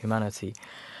serving humanity.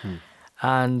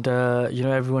 And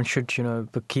everyone should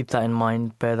keep that in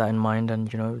mind, bear that in mind, and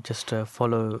just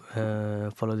follow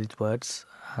these words.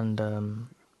 And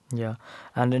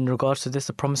and in regards to this,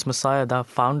 the promised Messiah, the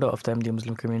founder of the Ahmadiyya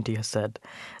Muslim community, has said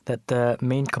that the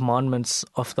main commandments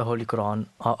of the Holy Quran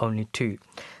are only two: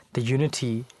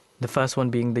 the first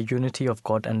one being the unity of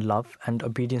God and love and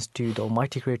obedience to the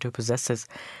Almighty Creator who possesses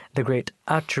the great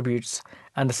attributes,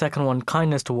 and the second one,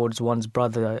 kindness towards one's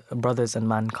brothers and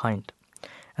mankind.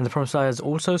 And the Prophet Messiah has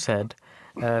also said,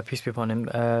 peace be upon him,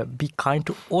 be kind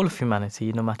to all of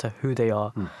humanity, no matter who they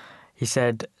are. He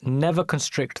said, never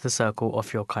constrict the circle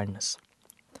of your kindness.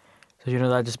 So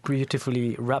that just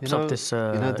beautifully wraps up this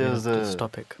this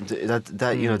topic.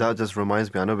 That just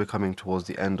reminds me. I know we're coming towards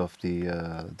the end of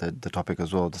the topic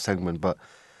as well, the segment. But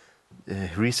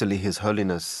recently, His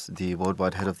Holiness, the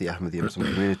worldwide head of the Ahmadiyya Muslim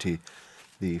community,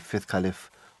 the fifth Caliph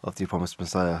of the promised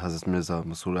Messiah, Hazrat Mirza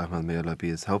Masroor Ahmad, may Allah be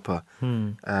his helper.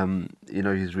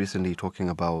 He's recently talking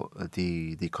about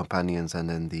the companions and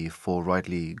then the four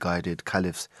rightly guided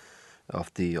caliphs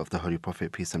of the Holy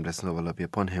Prophet, peace and blessings of Allah be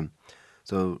upon him.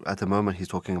 So at the moment he's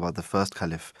talking about the first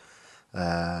caliph,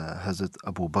 Hazrat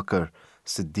Abu Bakr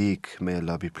Siddiq, may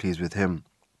Allah be pleased with him.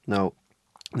 Now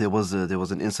there was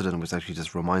an incident which actually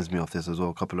just reminds me of this as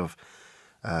well. A couple of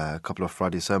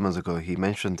Friday sermons ago, he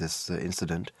mentioned this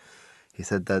incident. He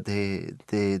said that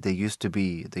there used to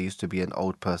be an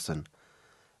old person,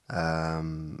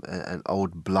 an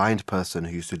old blind person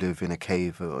who used to live in a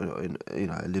cave, or in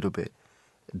a little bit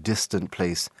distant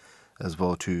place as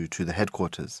well to the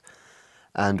headquarters.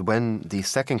 And when the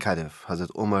second caliph, Hazrat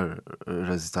Umar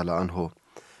Razitala Anhu,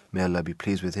 may Allah be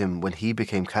pleased with him, when he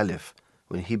became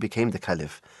the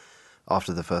caliph,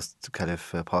 after the first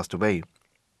caliph passed away,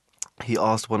 he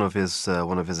asked one of his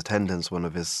attendants, one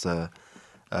of his servants,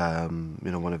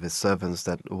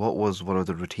 that what was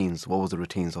the routines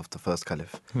of the first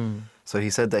caliph. So he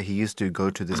said that he used to go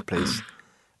to this place,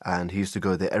 and he used to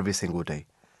go there every single day,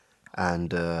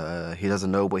 and he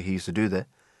doesn't know what he used to do there,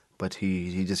 but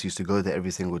he just used to go there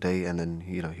every single day, and then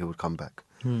he would come back.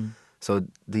 So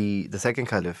the second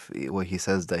caliph, where he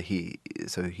says that he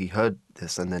heard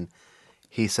this, and then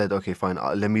he said, okay, fine,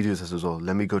 let me do this as well.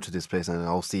 Let me go to this place, and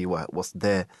I'll see what's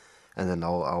there, and then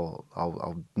I'll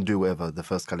do whatever the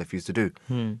first caliph used to do,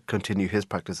 continue his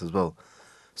practice as well.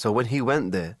 So when he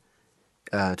went there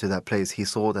to that place, he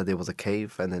saw that there was a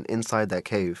cave, and then inside that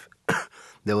cave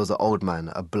there was an old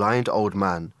man, a blind old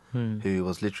man, who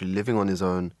was literally living on his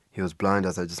own. He was blind,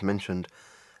 as I just mentioned,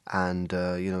 and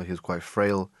he was quite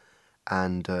frail.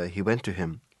 And he went to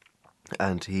him,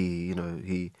 and he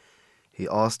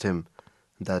asked him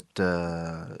that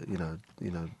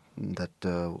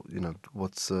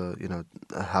what's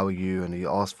how are you, and he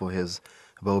asked for his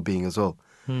well-being as well.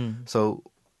 So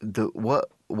what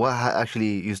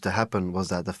actually used to happen was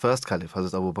that the first caliph,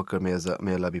 Hazrat Abu Bakr,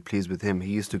 may Allah be pleased with him,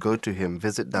 he used to go to him,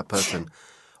 visit that person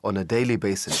on a daily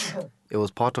basis. It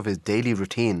was part of his daily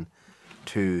routine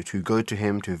to go to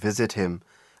him, to visit him.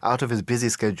 Out of his busy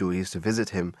schedule, he used to visit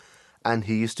him, and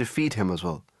he used to feed him as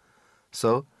well.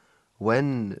 So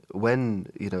when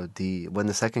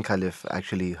the second caliph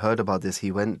actually heard about this,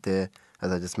 he went there,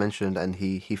 as I just mentioned, and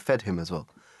he fed him as well.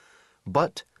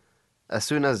 But as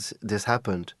soon as this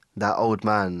happened, that old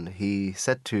man, he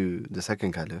said to the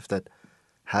second caliph that,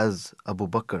 has Abu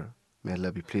Bakr, may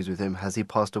Allah be pleased with him, has he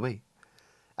passed away?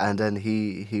 And then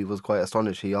he was quite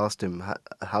astonished. He asked him,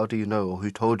 how do you know, or who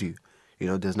told you?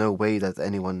 There's no way that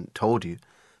anyone told you.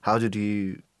 How did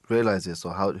you realize this,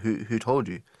 or who told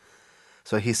you?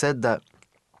 So he said that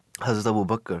Hazrat Abu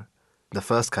Bakr, the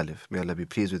first caliph, may Allah be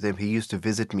pleased with him, he used to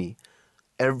visit me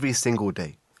every single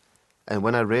day. And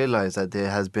when I realized that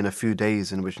there has been a few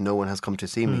days in which no one has come to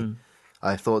see me,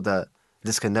 I thought that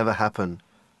this can never happen,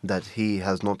 that he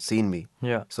has not seen me.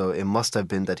 Yeah. So it must have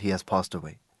been that he has passed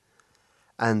away.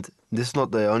 And this is not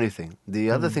the only thing.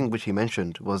 The other thing which he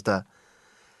mentioned was that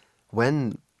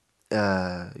when he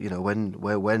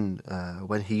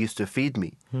used to feed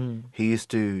me, he used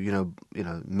to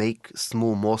make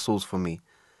small morsels for me,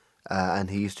 and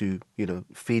he used to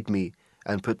feed me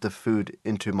and put the food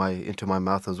into my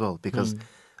mouth as well, because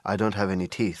I don't have any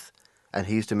teeth, and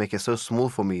he used to make it so small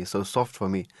for me, so soft for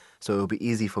me, so it would be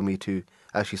easy for me to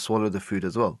actually swallow the food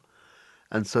as well.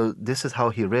 And so this is how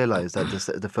he realized that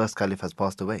the first caliph has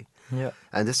passed away. Yeah.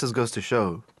 And this just goes to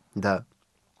show that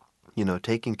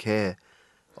taking care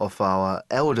of our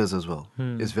elders as well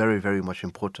is very, very much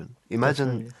important.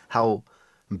 Imagine how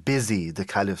busy the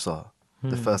caliphs are.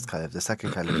 The first caliph, the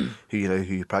second caliph,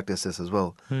 who practice this as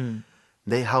well.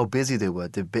 How busy they were,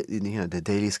 the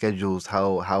daily schedules,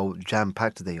 how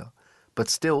jam-packed they are. But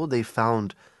still, they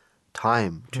found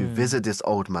time to visit this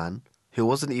old man who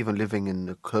wasn't even living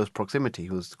in close proximity. He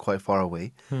was quite far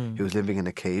away. He was living in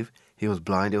a cave. He was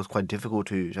blind. It was quite difficult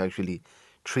to actually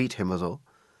treat him as well.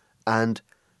 And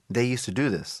they used to do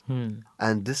this.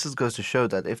 And this goes to show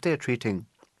that if they're treating,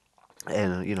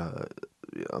 I'm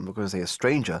not going to say a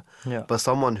stranger, but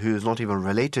someone who's not even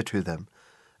related to them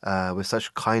with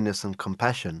such kindness and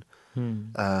compassion,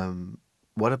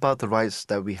 what about the rights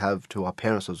that we have to our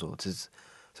parents as well?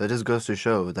 So this goes to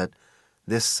show that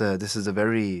this is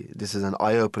an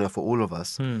eye-opener for all of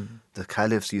us. The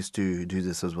caliphs used to do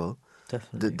this as well.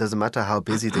 Definitely. It doesn't matter how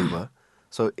busy they were.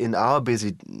 So in our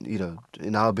busy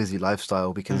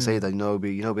lifestyle, we can say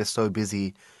that we're so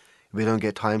busy, we don't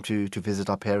get time to visit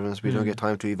our parents. We don't get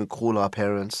time to even call our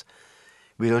parents.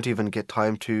 We don't even get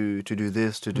time to do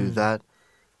this, to do that.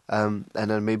 And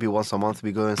then maybe once a month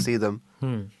we go and see them.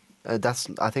 I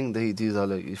think these are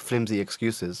like flimsy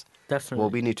excuses. Definitely.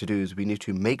 What we need to do is we need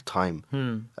to make time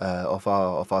of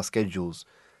our schedules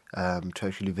to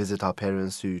actually visit our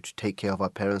parents, to take care of our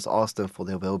parents, ask them for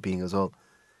their well-being as well.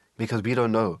 Because we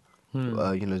don't know,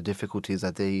 the difficulties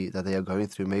that they are going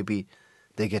through. Maybe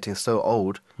they're getting so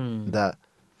old that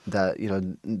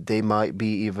they might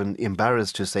be even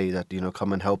embarrassed to say that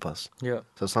come and help us. Yeah.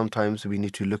 So sometimes we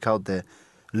need to look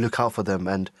out for them,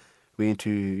 and we need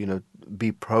to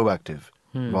be proactive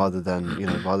rather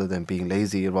than being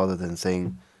lazy, rather than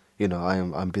saying,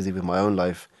 I'm busy with my own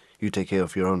life. You take care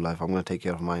of your own life. I'm going to take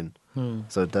care of mine.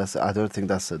 So I don't think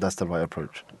that's the right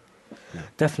approach.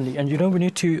 Definitely. And we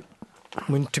need to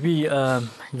We need to be,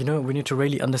 we need to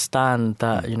really understand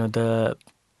that,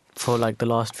 for like the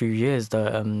last few years,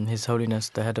 His Holiness,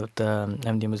 the head of the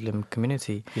Ahmadi Muslim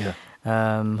community,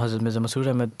 Hazrat Mirza Masroor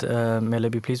Ahmad, may Allah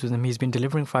be pleased with him, he's been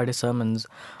delivering Friday sermons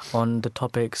on the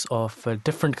topics of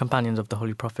different companions of the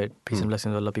Holy Prophet, peace and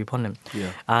blessings of Allah be upon him,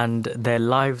 and their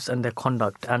lives and their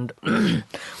conduct. And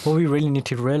what we really need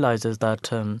to realize is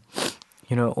that,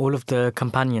 all of the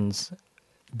companions,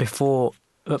 before,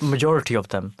 majority of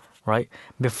them, right,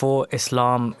 before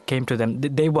Islam came to them,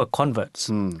 they were converts,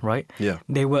 right? Yeah.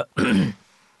 They were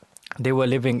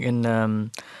living in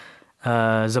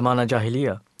Zamana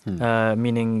Jahiliyyah,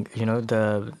 meaning,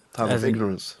 the... Time of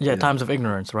ignorance. Yeah, times of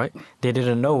ignorance, right? They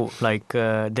didn't know, they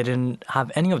didn't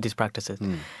have any of these practices.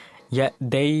 Yet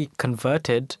they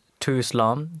converted to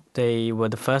Islam. They were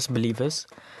the first believers.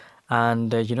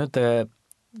 And,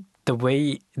 the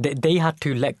way they had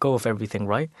to let go of everything,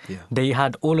 right? Yeah. They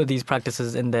had all of these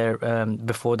practices in there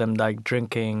before them, like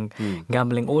drinking,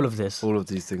 gambling, all of this. All of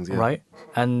these things, yeah. Right?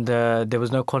 And there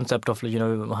was no concept of,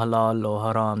 halal or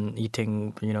haram,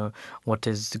 eating, what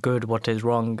is good, what is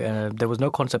wrong. There was no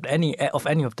concept of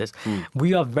any of this.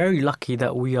 We are very lucky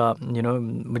that we are,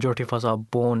 majority of us are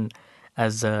born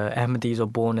as Ahmadis or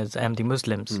born as Ahmadi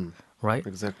Muslims. Right?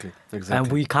 Exactly.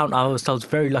 And we count ourselves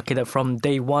very lucky that from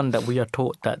day one that we are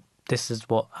taught that this is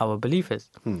what our belief is.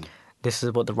 This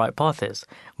is what the right path is.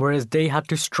 Whereas they had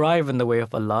to strive in the way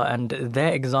of Allah, and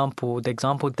their example, the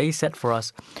example they set for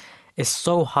us, is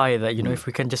so high that, if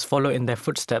we can just follow in their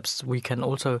footsteps, we can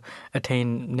also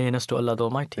attain nearness to Allah the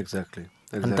Almighty. Exactly.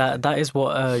 And that is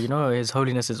what, His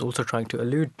Holiness is also trying to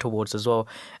allude towards as well.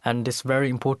 And it's very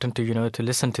important to, to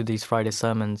listen to these Friday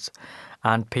sermons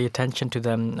and pay attention to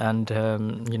them and,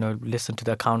 listen to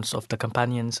the accounts of the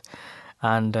companions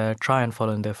and try and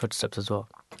follow in their footsteps as well.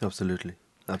 Absolutely.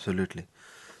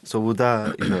 So with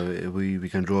that, we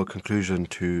can draw a conclusion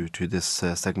to this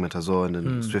segment as well, and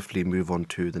then swiftly move on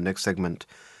to the next segment,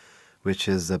 which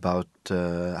is about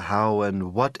how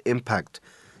and what impact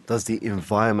does the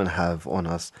environment have on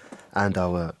us and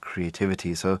our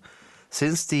creativity. So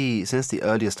since the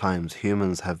earliest times,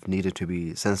 humans have needed to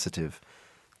be sensitive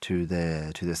to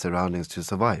their surroundings to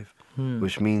survive,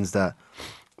 which means that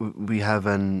we have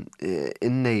an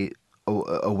innate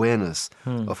awareness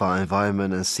of our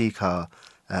environment and seek our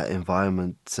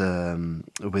environment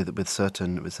with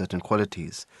certain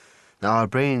qualities. Now, our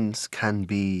brains can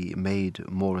be made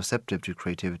more receptive to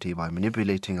creativity by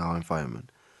manipulating our environment.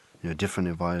 Different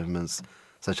environments,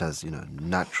 such as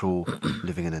natural,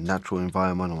 living in a natural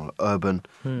environment, or urban,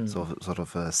 sort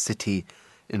of a city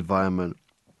environment,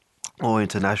 or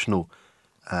international.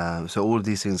 So all of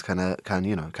these things can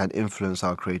influence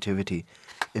our creativity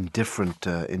in different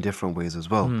ways as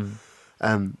well.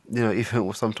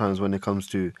 Even sometimes when it comes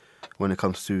to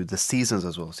the seasons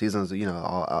as well. Seasons,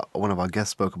 one of our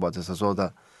guests spoke about this as well,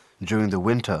 that during the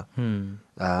winter,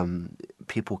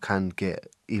 people can get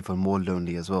even more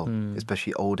lonely as well,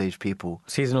 especially old age people.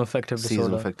 Seasonal affective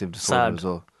disorder sad. As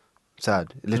well.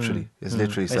 Sad, literally. It's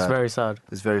literally sad. It's very sad.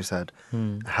 It's very sad.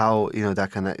 How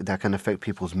that can affect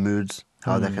people's moods.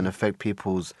 How that can affect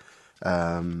people's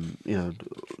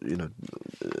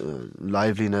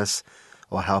liveliness,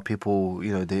 or how people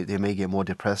they may get more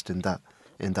depressed in that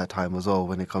time as well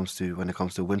when it comes to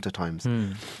winter times.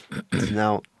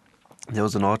 Now, there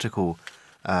was an article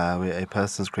where a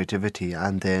person's creativity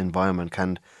and their environment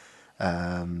can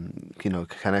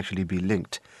actually be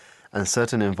linked, and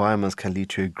certain environments can lead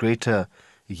to a greater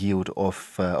yield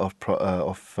of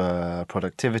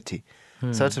productivity.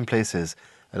 Certain places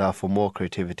allow for more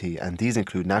creativity, and these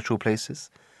include natural places,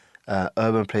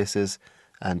 urban places,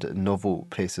 and novel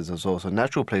places as well. So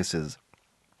natural places,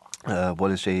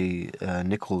 Wallace J.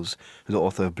 Nichols, who's the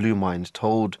author of Blue Mind,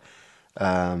 told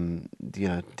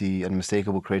the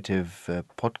Unmistakable Creative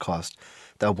podcast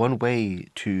that one way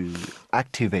to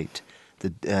activate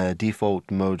the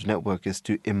default mode network is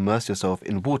to immerse yourself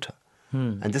in water.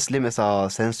 And this limits our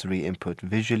sensory input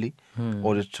visually,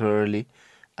 auditorily,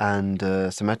 and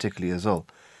somatically as well,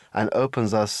 and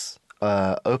opens us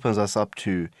up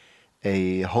to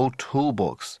a whole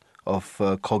toolbox of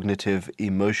cognitive,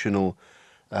 emotional,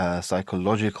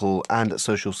 psychological, and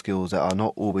social skills that are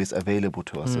not always available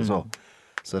to us as well.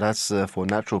 So that's for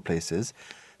natural places.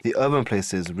 The urban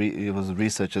places, it was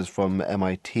researchers from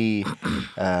MIT,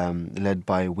 led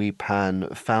by Wei Pan,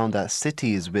 found that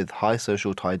cities with high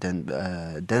social tie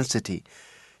density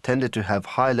tended to have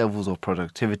high levels of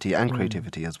productivity and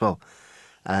creativity as well.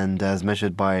 And as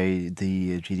measured by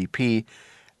the GDP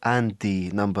and the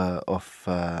number of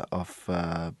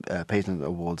patent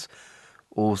awards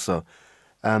also.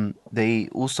 They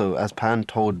also, as Pan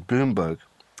told Bloomberg,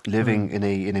 living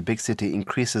in a big city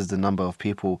increases the number of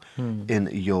people in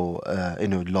your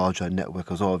larger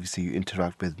network as well. Obviously, you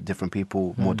interact with different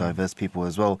people, more diverse people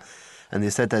as well. And they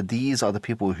said that these are the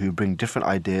people who bring different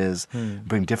ideas,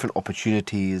 bring different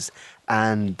opportunities,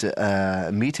 and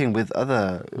meeting with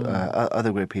other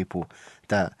great people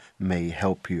that may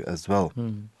help you as well.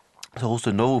 So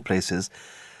also novel places.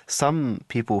 Some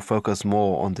people focus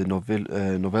more on the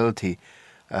novelty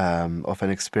of an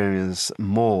experience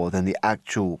more than the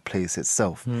actual place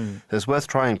itself. So it's worth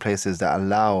trying places that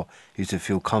allow you to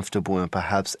feel comfortable and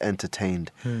perhaps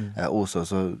entertained also.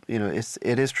 So,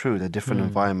 it is true that different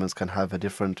environments can have a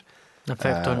different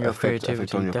effect on your creativity.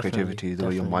 Effect on your creativity,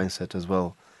 Definitely. your mindset as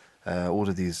well. All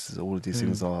of these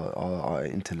things are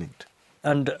interlinked.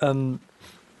 And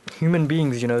human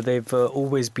beings, they've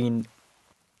always been...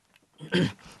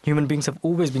 human beings have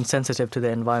always been sensitive to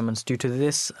their environments. Due to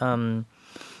this,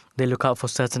 they look out for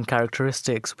certain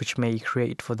characteristics which may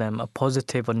create for them a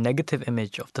positive or negative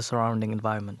image of the surrounding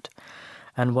environment.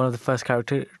 And one of the first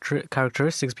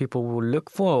characteristics people will look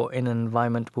for in an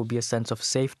environment will be a sense of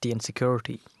safety and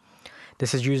security.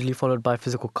 This is usually followed by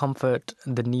physical comfort,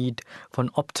 the need for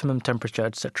an optimum temperature,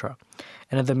 etc.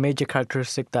 Another major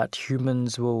characteristic that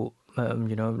humans will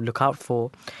look out for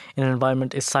in an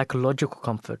environment is psychological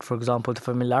comfort. For example, the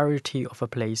familiarity of a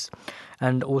place,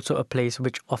 and also a place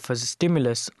which offers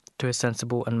stimulus to a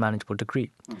sensible and manageable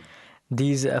degree.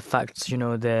 These facts,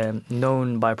 they're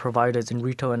known by providers in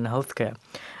retail and healthcare.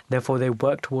 Therefore, they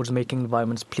work towards making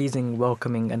environments pleasing,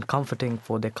 welcoming, and comforting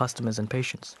for their customers and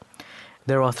patients.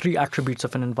 There are 3 attributes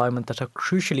of an environment that are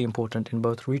crucially important in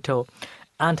both retail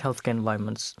and healthcare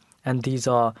environments, and these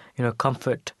are,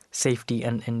 comfort, safety,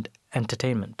 and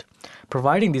entertainment.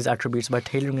 Providing these attributes by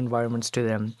tailoring environments to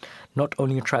them not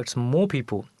only attracts more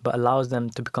people, but allows them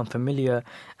to become familiar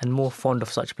and more fond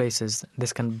of such places.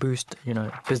 This can boost,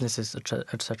 businesses,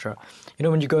 etc.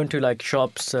 When you go into like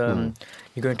shops, you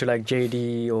go into like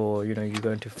JD, or you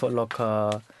go into Foot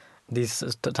Locker, these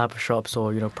type of shops,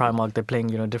 or Primark, they're playing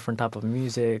different type of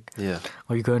music. Yeah.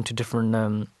 Or you go into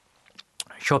different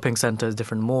shopping centers,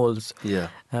 different malls. Yeah.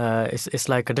 It's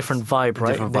like a different vibe,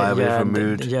 right? Different vibe, different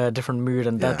mood. Different mood,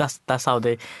 and that's how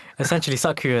they essentially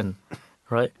suck you in,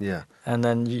 right? Yeah. And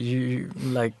then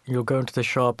you'll go into the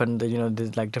shop, and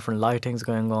there's like different lightings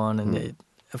going on, and it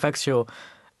affects your,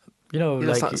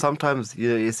 sometimes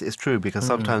it's true, because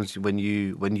sometimes when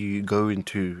you go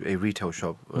into a retail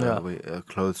shop, a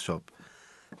clothes shop,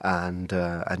 and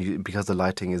because the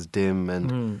lighting is dim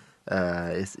and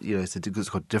it's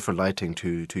got different lighting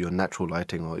to your natural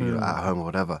lighting, or you're at home or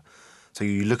whatever. So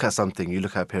you look at something, you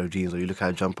look at a pair of jeans, or you look at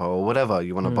a jumper, or whatever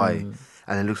you want to buy,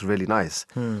 and it looks really nice.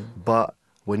 But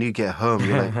when you get home,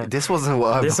 you're like, this wasn't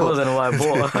what I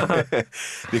bought.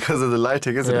 Because of the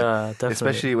lighting, isn't it? Yeah, definitely.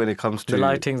 Especially when it comes to the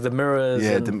lightings, the mirrors.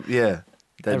 The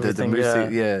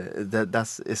music.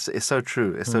 It's so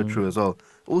true. It's so true as well.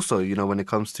 Also, when it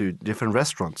comes to different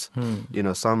restaurants,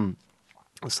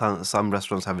 some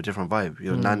restaurants have a different vibe.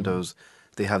 Nando's,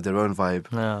 they have their own vibe.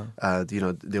 Yeah.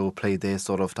 They will play their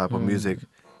sort of type of music.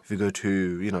 If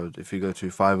you go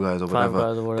to Five Guys or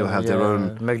whatever, they'll have their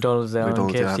own. McDonald's, their own.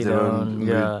 KFC, they have their own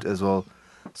mood as well.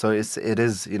 So it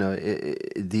is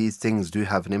these things do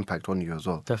have an impact on you as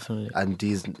well. Definitely. And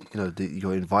these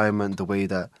your environment, the way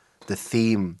that the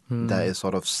theme that is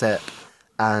sort of set.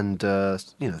 And,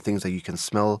 things that you can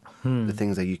smell, the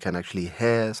things that you can actually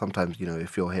hear. Sometimes,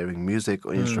 if you're hearing music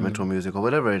or instrumental music or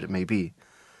whatever it may be,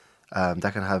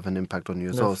 that can have an impact on you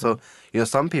as well. So,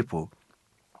 some people,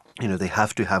 they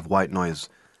have to have white noise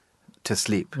to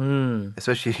sleep,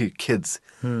 especially kids,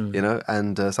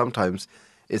 and sometimes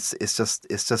it's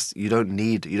just you don't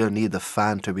need the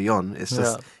fan to be on.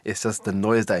 It's just the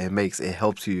noise that it makes. It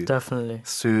helps you definitely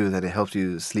soothe, and it helps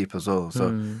you sleep as well.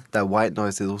 So that white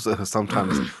noise is also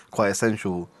sometimes quite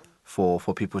essential for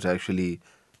people to actually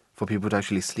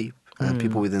sleep. And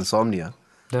people with insomnia,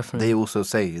 they also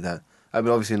say that. I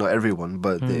mean, obviously not everyone,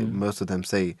 but most of them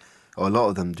say, or a lot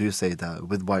of them do say that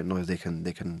with white noise they can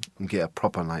get a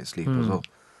proper night's sleep as well.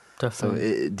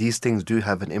 Definitely. So these things do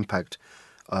have an impact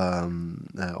on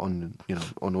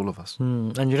all of us.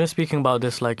 And speaking about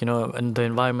this, and the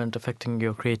environment affecting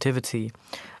your creativity.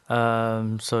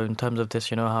 So in terms of this,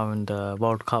 how in the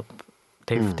World Cup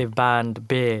they've banned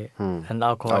beer and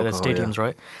alcohol at the stadiums,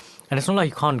 right? And it's not like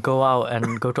you can't go out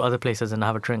and go to other places and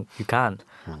have a drink. You can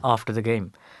after the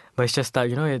game, but it's just that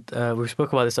we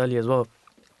spoke about this earlier as well.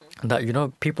 That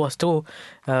people are still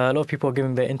a lot of people are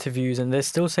giving their interviews and they're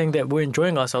still saying that we're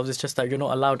enjoying ourselves. It's just that you're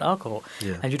not allowed alcohol,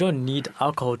 and you don't need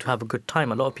alcohol to have a good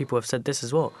time. A lot of people have said this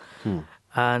as well.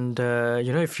 And,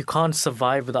 if you can't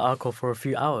survive with the alcohol for a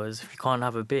few hours, if you can't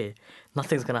have a beer,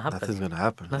 nothing's going to happen. Nothing's going to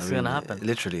happen. Nothing's going to happen.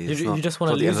 Literally, You just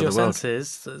want to lose your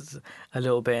senses a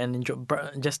little bit and enjoy,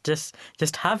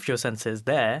 just have your senses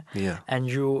there, and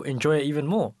you enjoy it even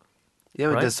more.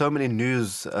 Yeah, but there's so many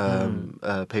news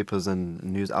papers and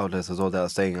news outlets as well that are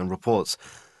saying, and reports,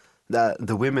 that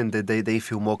the women, they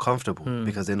feel more comfortable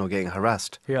because they're not getting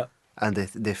harassed. Yeah. And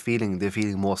they're feeling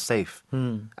more safe,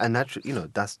 and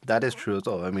that is true as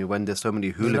well. I mean, when there's so many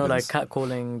hooligans, like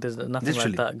catcalling, there's nothing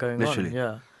like that going on.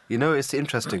 Yeah, it's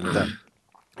interesting that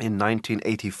in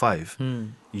 1985,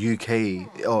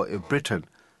 UK or Britain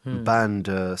banned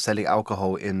selling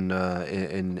alcohol in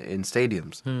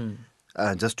stadiums,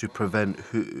 just to prevent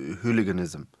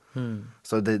hooliganism.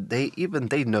 So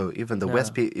they know, even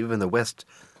the West,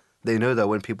 they know that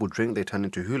when people drink, they turn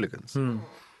into hooligans.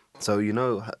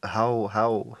 So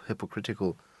how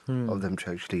hypocritical of them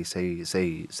to actually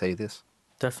say this.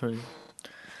 Definitely.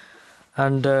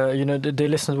 And dear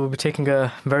listeners, we'll be taking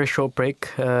a very short break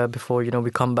before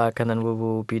we come back, and then we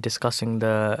will be discussing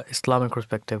the Islamic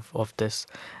perspective of this.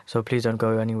 So please don't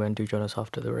go anywhere, and do join us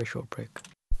after the very short break.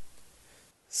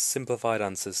 Simplified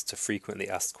answers to frequently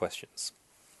asked questions.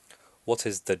 What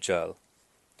is Dajjal?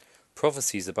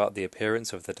 Prophecies about the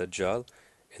appearance of the Dajjal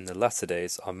in the latter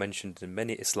days are mentioned in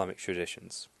many Islamic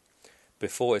traditions.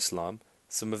 Before Islam,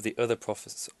 some of the other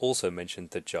prophets also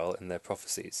mentioned Dajjal in their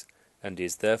prophecies, and he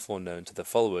is therefore known to the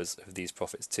followers of these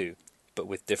prophets too, but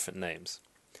with different names.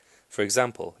 For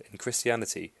example, in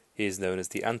Christianity, he is known as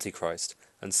the Antichrist,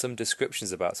 and some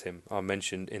descriptions about him are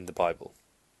mentioned in the Bible.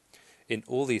 In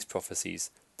all these prophecies,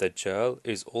 Dajjal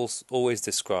is always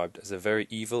described as a very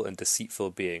evil and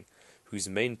deceitful being, whose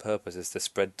main purpose is to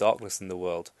spread darkness in the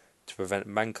world, to prevent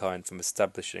mankind from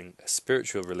establishing a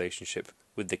spiritual relationship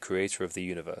with the Creator of the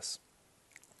universe.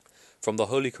 From the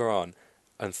Holy Quran,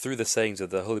 and through the sayings of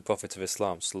the Holy Prophet of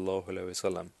Islam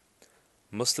ﷺ,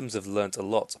 Muslims have learnt a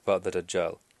lot about the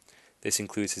Dajjal. This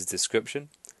includes his description,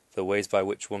 the ways by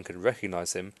which one can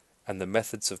recognize him, and the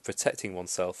methods of protecting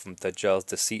oneself from Dajjal's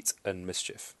deceit and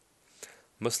mischief.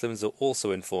 Muslims are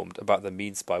also informed about the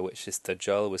means by which this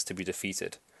Dajjal was to be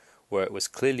defeated, where it was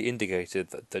clearly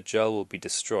indicated that Dajjal will be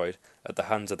destroyed at the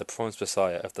hands of the promised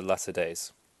Messiah of the latter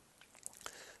days.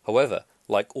 However,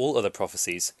 like all other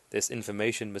prophecies, this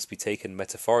information must be taken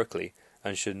metaphorically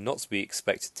and should not be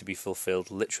expected to be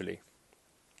fulfilled literally.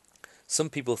 Some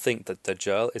people think that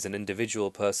Dajjal is an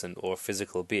individual person or a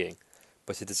physical being,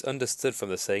 but it is understood from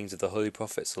the sayings of the Holy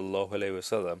Prophet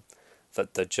ﷺ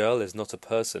that Dajjal is not a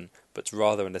person, but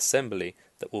rather an assembly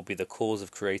that will be the cause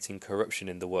of creating corruption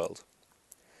in the world.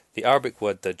 The Arabic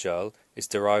word Dajjal is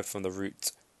derived from the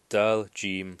root Dal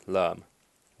Jim Lam,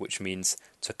 which means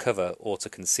to cover or to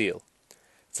conceal.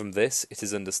 From this, it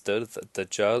is understood that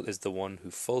Dajjal is the one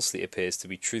who falsely appears to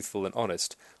be truthful and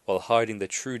honest, while hiding the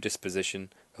true disposition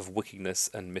of wickedness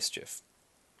and mischief.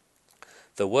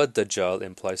 The word Dajjal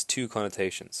implies two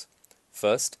connotations.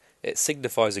 First, it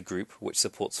signifies a group which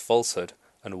supports falsehood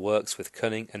and works with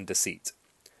cunning and deceit.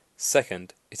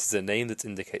 Second, it is a name that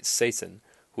indicates Satan,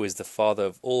 who is the father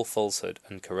of all falsehood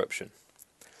and corruption.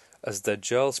 As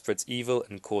Dajjal spreads evil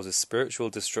and causes spiritual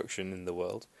destruction in the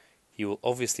world, he will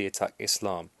obviously attack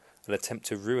Islam and attempt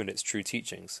to ruin its true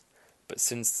teachings. But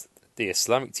since the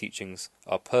Islamic teachings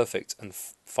are perfect and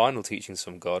final teachings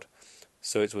from God,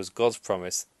 so it was God's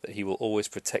promise that he will always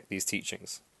protect these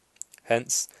teachings.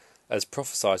 Hence, as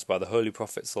prophesied by the Holy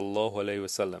Prophet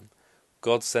ﷺ,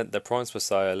 God sent the promised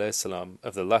Messiah ﷺ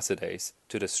of the latter days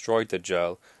to destroy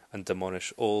Dajjal and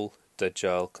demolish all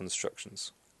Dajjal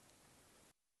constructions.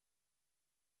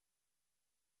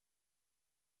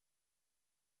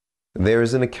 There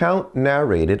is an account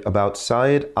narrated about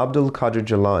Sayyid Abdul Qadir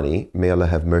Jilani, may Allah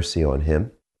have mercy on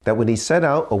him, that when he set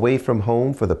out away from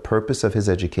home for the purpose of his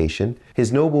education,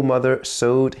 his noble mother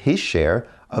sewed his share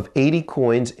of 80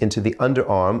 coins into the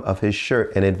underarm of his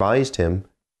shirt and advised him,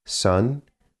 "Son,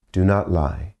 do not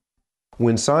lie."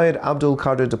 When Sayyid Abdul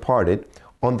Qadir departed,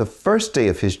 on the first day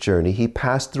of his journey, he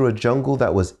passed through a jungle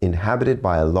that was inhabited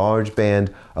by a large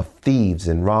band of thieves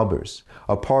and robbers.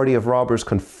 A party of robbers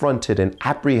confronted and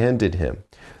apprehended him.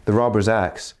 The robbers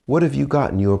asked, "What have you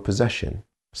got in your possession?"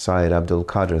 Sayyid Abdul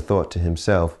Qadir thought to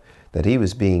himself that he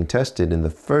was being tested in the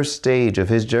first stage of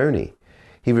his journey.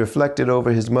 He reflected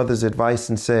over his mother's advice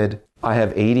and said, "I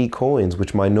have 80 coins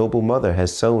which my noble mother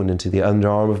has sewn into the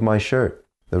underarm of my shirt."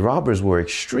 The robbers were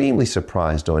extremely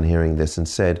surprised on hearing this and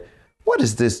said, "What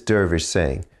is this dervish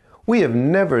saying? We have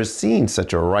never seen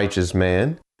such a righteous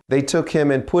man." They took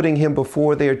him and putting him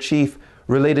before their chief,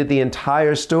 related the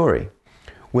entire story.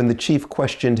 When the chief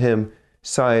questioned him,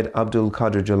 Sayyid Abdul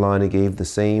Qadir Jilani gave the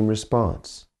same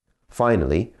response.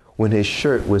 Finally, when his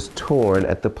shirt was torn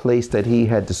at the place that he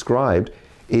had described,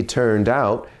 it turned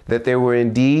out that there were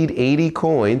indeed 80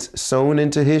 coins sewn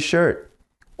into his shirt.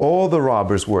 All the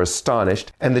robbers were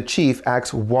astonished, and the chief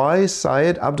asked why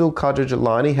Sayyid Abdul Qadir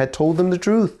Jilani had told them the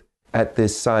truth. At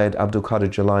this, Sayyid Abdul Qadir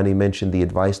Jilani mentioned the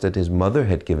advice that his mother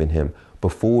had given him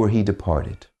before he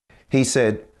departed. He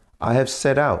said, "I have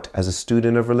set out as a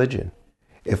student of religion.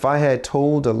 If I had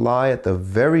told a lie at the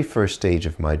very first stage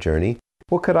of my journey,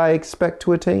 what could I expect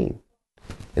to attain?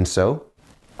 And so,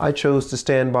 I chose to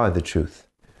stand by the truth."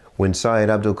 When Sayyid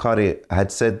Abdul Qadir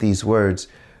had said these words,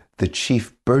 the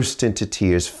chief burst into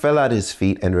tears, fell at his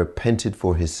feet, and repented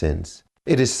for his sins.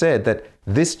 It is said that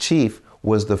this chief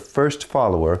was the first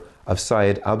follower of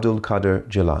Sayyid Abdul Qadir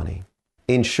Jilani.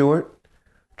 In short,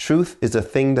 truth is a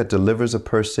thing that delivers a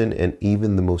person in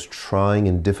even the most trying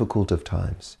and difficult of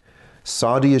times.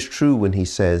 Sadi is true when he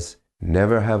says,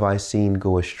 "Never have I seen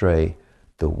go astray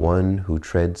the one who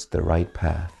treads the right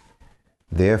path."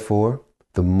 Therefore,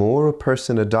 the more a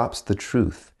person adopts the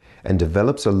truth and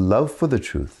develops a love for the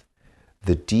truth,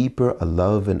 the deeper a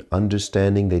love and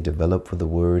understanding they develop for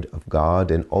the word of God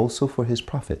and also for his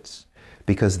prophets,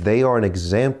 because they are an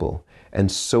example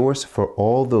and source for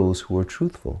all those who are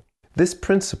truthful. This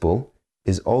principle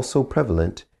is also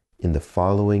prevalent in the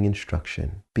following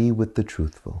instruction: be with the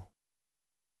truthful.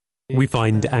 We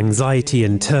find anxiety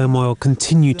and turmoil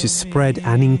continue to spread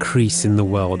and increase in the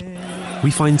world.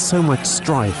 We find so much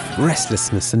strife,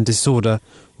 restlessness and disorder.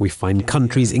 We find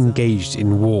countries engaged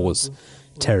in wars.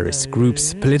 Terrorist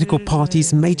groups, political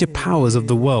parties, major powers of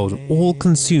the world, all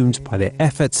consumed by their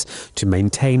efforts to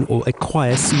maintain or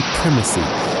acquire supremacy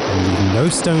and leaving no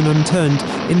stone unturned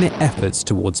in their efforts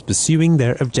towards pursuing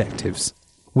their objectives.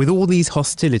 With all these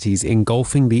hostilities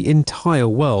engulfing the entire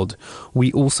world,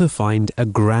 we also find a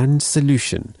grand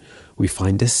solution. We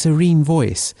find a serene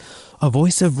voice, a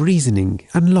voice of reasoning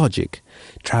and logic,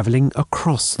 travelling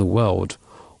across the world,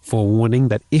 forewarning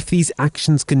that if these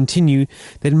actions continue,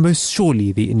 then most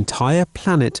surely the entire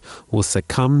planet will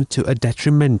succumb to a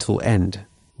detrimental end.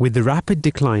 With the rapid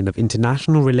decline of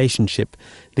international relationship,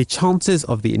 the chances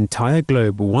of the entire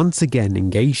globe once again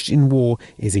engaged in war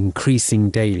is increasing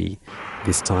daily.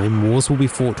 This time, wars will be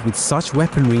fought with such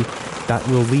weaponry that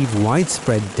will leave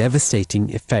widespread devastating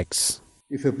effects.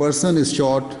 If a person is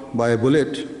shot by a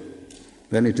bullet,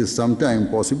 then it is sometimes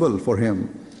possible for him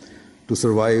to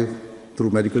survive through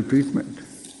medical treatment.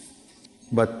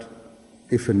 But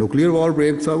if a nuclear war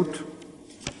breaks out,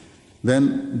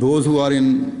 then those who are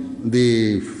in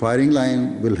the firing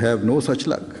line will have no such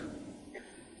luck.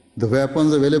 The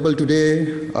weapons available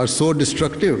today are so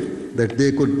destructive that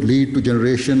they could lead to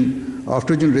generation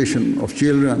after generation of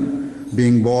children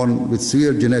being born with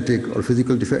severe genetic or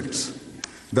physical defects.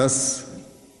 Thus,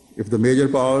 if the major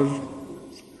powers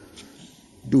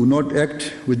do not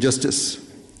act with justice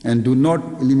and do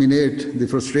not eliminate the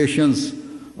frustrations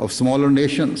of smaller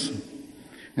nations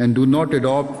and do not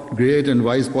adopt great and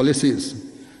wise policies,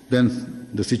 then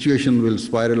the situation will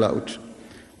spiral out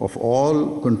of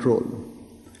all control,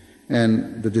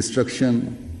 and the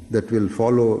destruction that will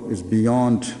follow is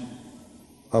beyond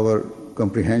our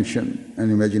comprehension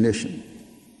and imagination.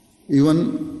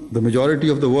 Even the majority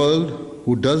of the world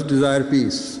who does desire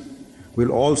peace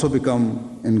will also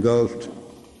become engulfed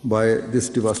by this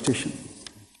devastation.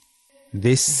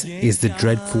 This is the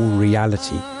dreadful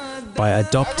reality. By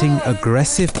adopting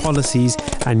aggressive policies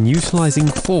and utilizing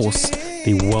force,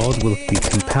 the world will be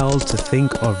compelled to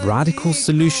think of radical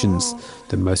solutions,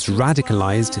 the most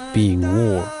radicalized being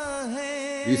war.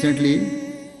 Recently,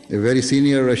 a very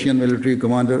senior Russian military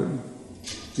commander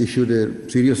issued a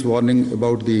serious warning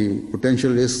about the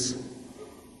potential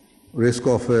risk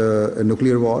of a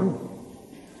nuclear war.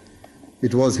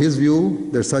 It was his view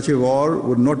that such a war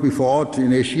would not be fought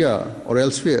in Asia or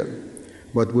elsewhere,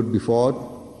 but would be fought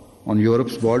on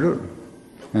Europe's border,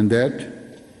 and that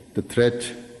the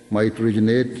threat might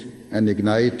originate and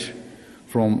ignite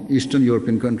from Eastern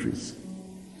European countries.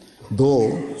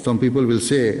 Though some people will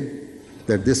say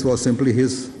that this was simply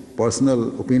his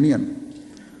personal opinion,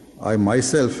 I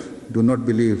myself do not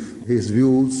believe his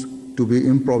views to be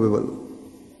improbable.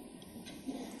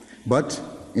 But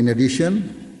in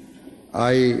addition,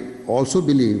 I also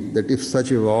believe that if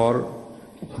such a war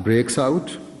breaks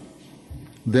out,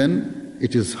 then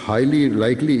it is highly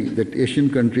likely that Asian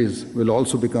countries will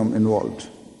also become involved.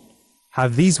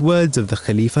 Have these words of the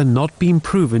Khalifa not been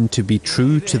proven to be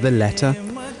true to the letter?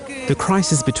 The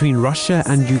crisis between Russia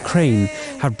and Ukraine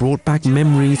have brought back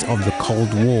memories of the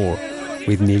Cold War.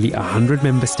 With nearly 100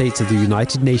 member states of the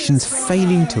United Nations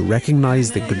failing to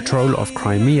recognize the control of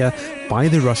Crimea by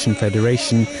the Russian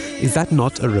Federation, is that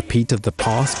not a repeat of the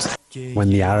past? When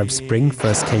the Arab Spring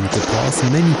first came to pass,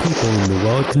 many people in the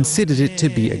world considered it to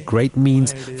be a great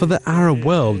means for the Arab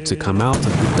world to come out of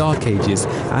the Dark Ages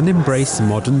and embrace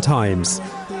modern times.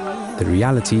 The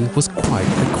reality was quite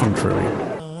the contrary.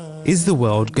 Is the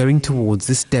world going towards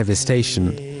this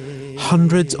devastation?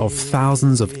 Hundreds of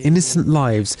thousands of innocent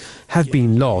lives have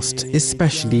been lost,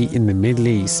 especially in the Middle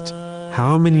East.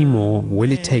 How many more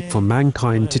will it take for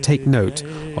mankind to take note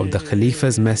of the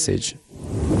Khalifa's message?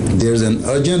 There's an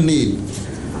urgent need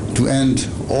to end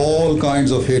all kinds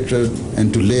of hatred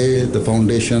and to lay the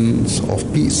foundations of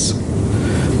peace.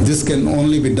 This can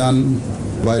only be done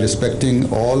by respecting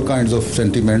all kinds of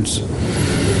sentiments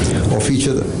of each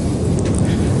other.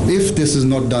 If this is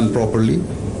not done properly,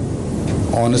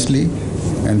 honestly,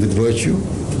 and with virtue,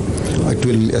 it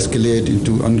will escalate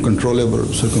into uncontrollable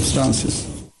circumstances.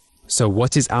 So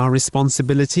what is our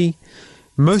responsibility?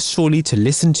 Most surely to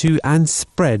listen to and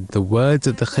spread the words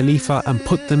of the Khalifa and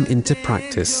put them into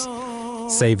practice.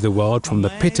 Save the world from the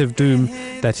pit of doom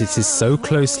that it is so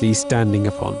closely standing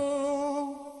upon.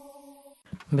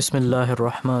 Bismillahir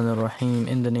Rahmanir Rahim.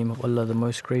 In the name of Allah, the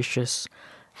most gracious,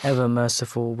 ever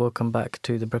merciful. Welcome back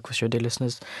to the Breakfast Show, dear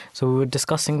listeners. So we were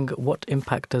discussing what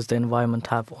impact does the environment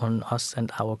have on us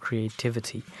and our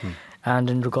creativity. And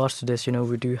in regards to this,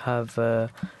 we do have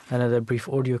another brief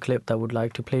audio clip that would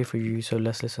like to play for you. So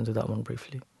let's listen to that one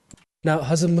briefly. Now,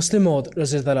 Hazrat Muslim Maud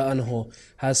Radhiyallahu anhu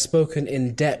has spoken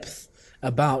in depth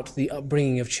about the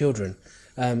upbringing of children.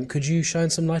 Could you shine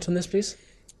some light on this, please?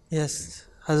 Yes.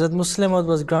 Hazrat Muslim Maud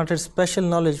was granted special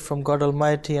knowledge from God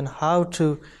Almighty and how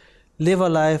to live a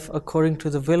life according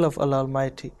to the will of Allah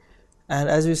Almighty. And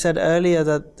as we said earlier,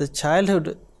 that the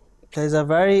childhood plays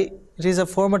it is a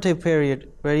formative period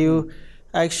where you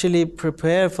actually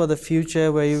prepare for the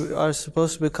future, where you are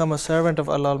supposed to become a servant of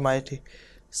Allah Almighty.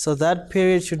 So that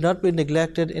period should not be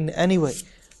neglected in any way.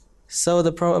 So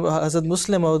the Hazrat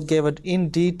Muslim Maud gave an in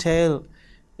detail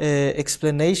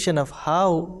explanation of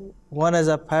how one as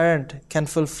a parent can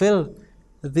fulfill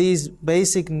these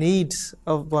basic needs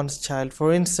of one's child.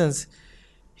 For instance,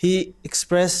 he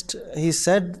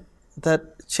said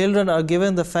that children are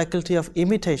given the faculty of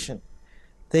imitation.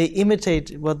 They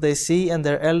imitate what they see in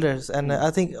their elders. And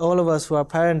I think all of us who are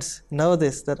parents know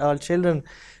this, that our children,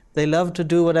 they love to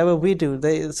do whatever we do.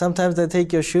 Sometimes they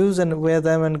take your shoes and wear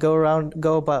them and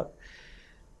go about.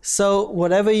 So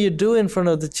whatever you do in front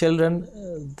of the children,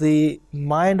 the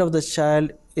mind of the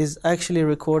child is actually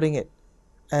recording it.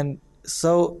 And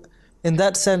so in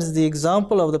that sense, the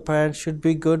example of the parent should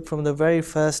be good from the very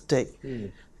first day.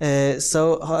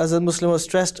 So Hazrat Muslim was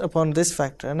stressed upon this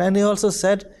factor. And then he also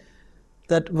said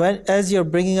that as you're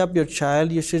bringing up your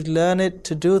child, you should learn it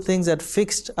to do things at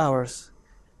fixed hours.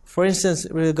 For instance,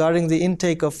 regarding the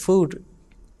intake of food,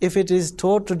 if it is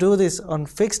taught to do this on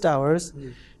fixed hours,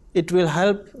 it will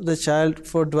help the child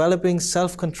for developing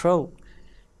self-control.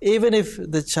 Even if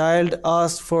the child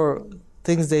asks for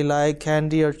things they like,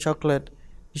 candy or chocolate,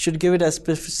 you should give it at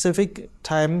specific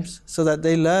times so that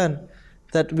they learn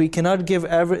that we cannot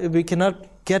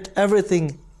get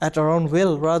everything at our own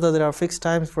will. Rather, there are fixed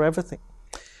times for everything.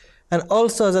 And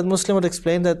also, as a Muslim would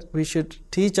explain, that we should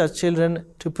teach our children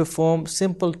to perform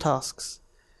simple tasks,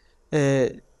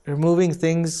 removing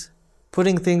things,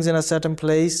 putting things in a certain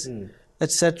place,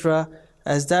 etc.,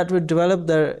 as that would develop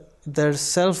their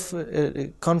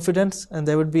self-confidence, and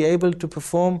they would be able to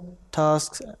perform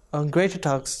tasks, greater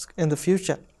tasks in the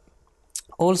future.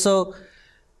 Also,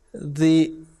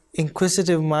 the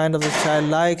inquisitive mind of the child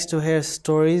likes to hear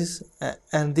stories,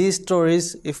 and these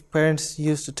stories, if parents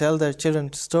used to tell their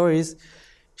children stories,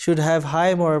 should have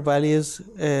high moral values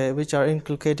which are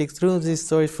inculcated through these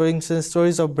stories. For instance,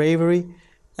 stories of bravery,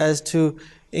 as to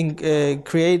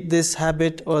create this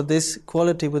habit or this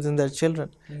quality within their children.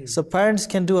 So parents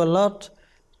can do a lot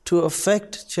to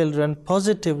affect children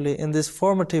positively in this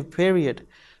formative period.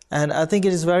 And I think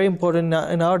it is very important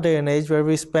in our day and age, where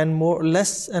we spend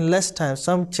less and less time.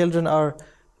 Some children are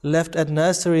left at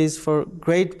nurseries for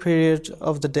great period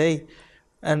of the day,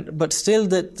 but still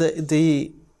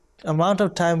the amount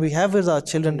of time we have with our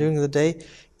children during the day,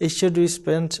 it should be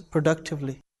spent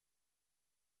productively.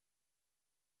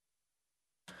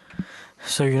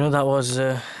 So that was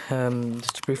just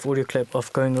a brief audio clip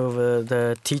of going over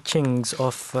the teachings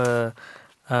of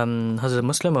Hazrat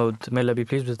Muslim Maud, may Allah be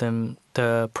pleased with them,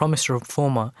 the promised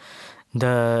reformer.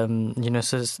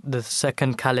 the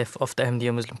second caliph of the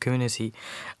Ahmadiyya Muslim community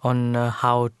on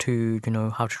how to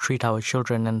treat our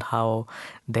children and how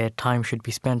their time should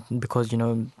be spent, because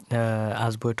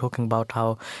as we're talking about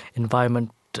how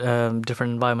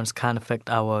different environments can affect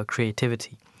our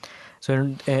creativity.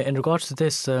 So in regards to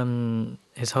this,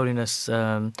 His Holiness,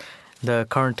 the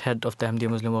current head of the Ahmadiyya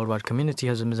Muslim Worldwide Community,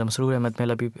 Hazrat Mirza Masroor Ahmad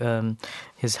Mehla,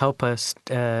 his helper,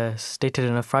 stated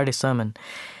in a Friday sermon,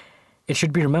 "It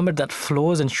should be remembered that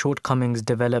flaws and shortcomings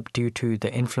develop due to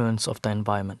the influence of the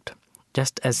environment.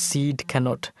 Just as seed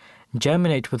cannot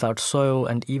germinate without soil,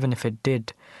 and even if it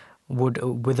did, would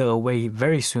wither away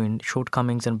very soon,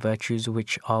 shortcomings and virtues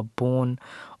which are born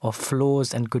of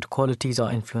flaws and good qualities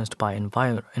are influenced by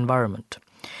environment,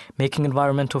 making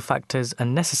environmental factors a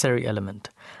necessary element.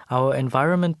 Our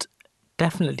environment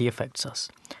definitely affects us.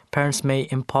 Parents may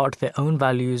impart their own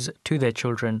values to their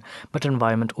children, but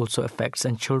environment also affects,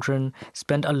 and children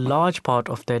spend a large part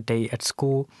of their day at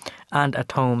school and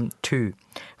at home too.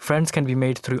 Friends can be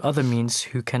made through other means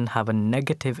who can have a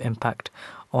negative impact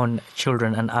on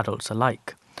children and adults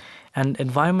alike. And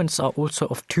environments are also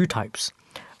of two types.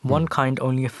 One kind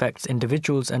only affects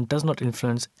individuals and does not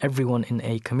influence everyone in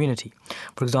a community.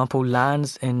 For example,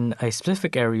 lands in a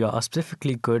specific area are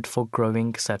specifically good for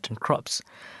growing certain crops.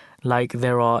 Like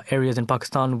there are areas in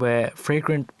Pakistan where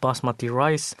fragrant basmati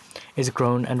rice is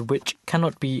grown and which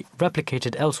cannot be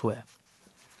replicated elsewhere.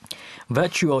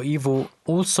 Virtue or evil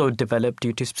also develop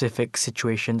due to specific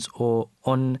situations or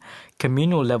on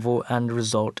communal level and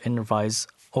result in rise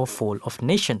or fall of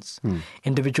nations.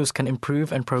 Individuals can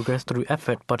improve and progress through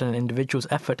effort, but an individual's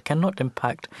effort cannot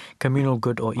impact communal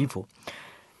good or evil.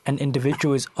 An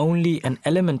individual is only an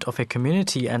element of a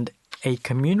community, and a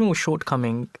communal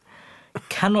shortcoming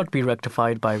cannot be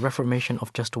rectified by reformation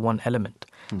of just one element.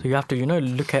 So you have to,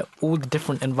 look at all the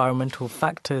different environmental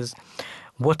factors,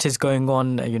 what is going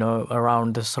on,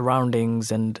 around the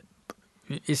surroundings, and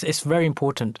it's very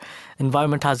important.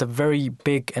 Environment has a very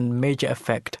big and major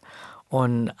effect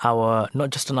on not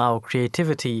just on our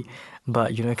creativity,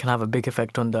 but it can have a big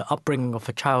effect on the upbringing of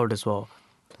a child as well,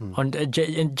 on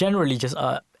generally just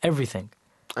everything.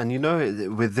 And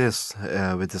with this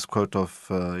quote of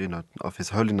of His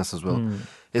Holiness as well,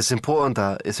 it's important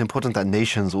that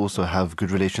nations also have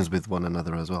good relations with one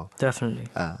another as well. Definitely.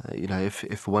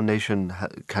 If one nation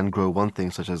can grow one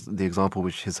thing, such as the example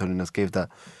which His Holiness gave, that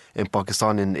in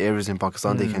Pakistan, in areas in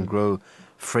Pakistan, they can grow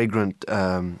fragrant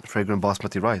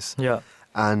basmati rice. Yeah.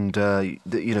 And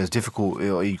it's difficult.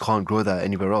 You can't grow that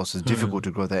anywhere else. It's difficult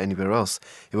to grow that anywhere else.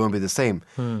 It won't be the same.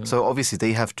 So obviously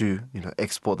they have to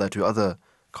export that to other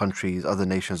countries, other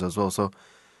nations as well. So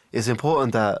it's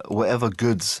important that whatever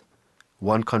goods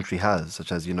one country has, such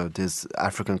as there's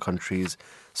African countries,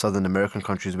 Southern American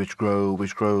countries which grow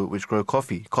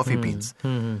coffee beans.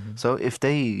 So if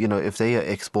they are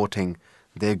exporting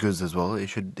their goods as well, it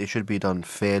should be done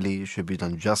fairly. It should be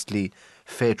done justly.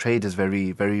 Fair trade is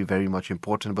very, very, very much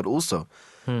important, but also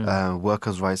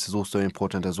workers' rights is also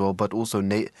important as well. But also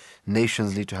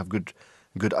nations need to have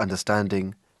good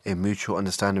understanding, a mutual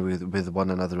understanding with one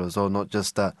another as well. Not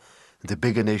just that the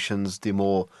bigger nations, the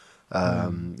more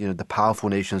the powerful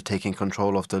nations taking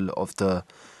control of the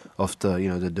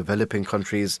developing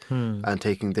countries and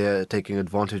taking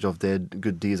advantage of their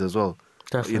good deeds as well.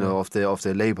 Definitely. Of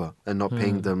their labor and not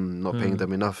paying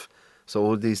them enough. So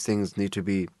all these things need to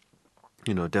be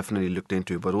definitely looked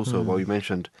into. But also what we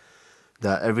mentioned,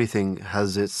 that everything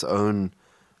has its own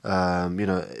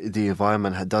the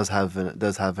environment does have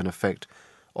an effect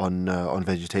on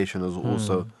vegetation as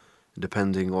also.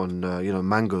 Depending on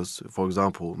mangoes, for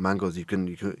example, you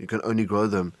can only grow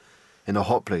them in a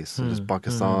hot place, such as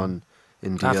Pakistan,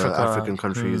 India, African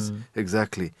countries,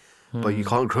 exactly. But you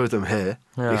can't grow them here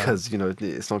because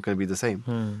it's not going to be the same.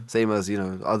 Same as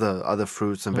other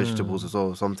fruits and vegetables as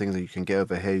well. Some things that you can get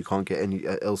over here you can't get any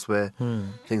elsewhere.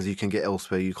 Things that you can get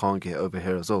elsewhere you can't get over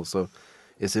here as well. So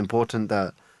it's important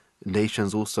that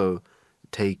nations also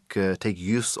take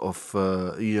use of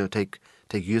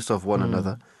one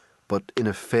another, but in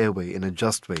a fair way, in a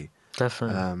just way.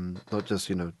 Definitely.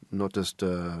 Not just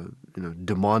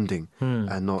demanding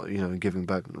and not giving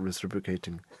back,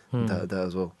 reciprocating that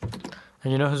as well.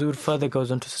 And Huzur further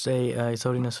goes on to say, His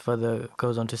Holiness further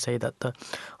goes on to say that the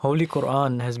Holy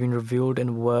Quran has been revealed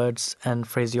in words and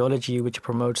phraseology which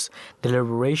promotes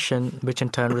deliberation, which in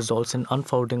turn results in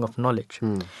unfolding of knowledge.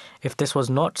 If this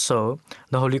was not so,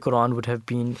 the Holy Quran would have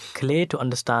been clear to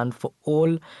understand for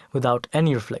all without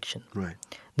any reflection. Right.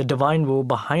 The divine will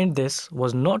behind this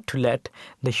was not to let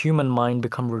the human mind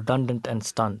become redundant and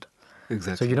stunned.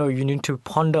 Exactly. So, you need to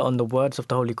ponder on the words of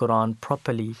the Holy Quran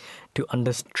properly to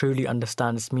truly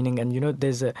understand its meaning. And,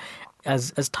 there's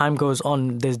as time goes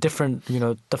on, there's different,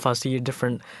 tafasir,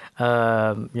 different,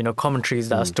 commentaries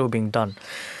that are still being done.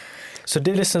 So,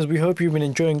 dear listeners, we hope you've been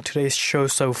enjoying today's show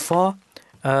so far.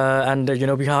 And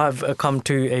we have come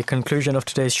to a conclusion of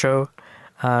today's show.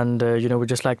 And, we'd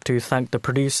just like to thank the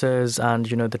producers and,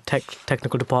 the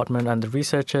technical department and the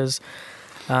researchers.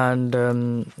 And,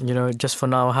 just for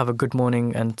now, have a good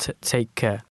morning and take care.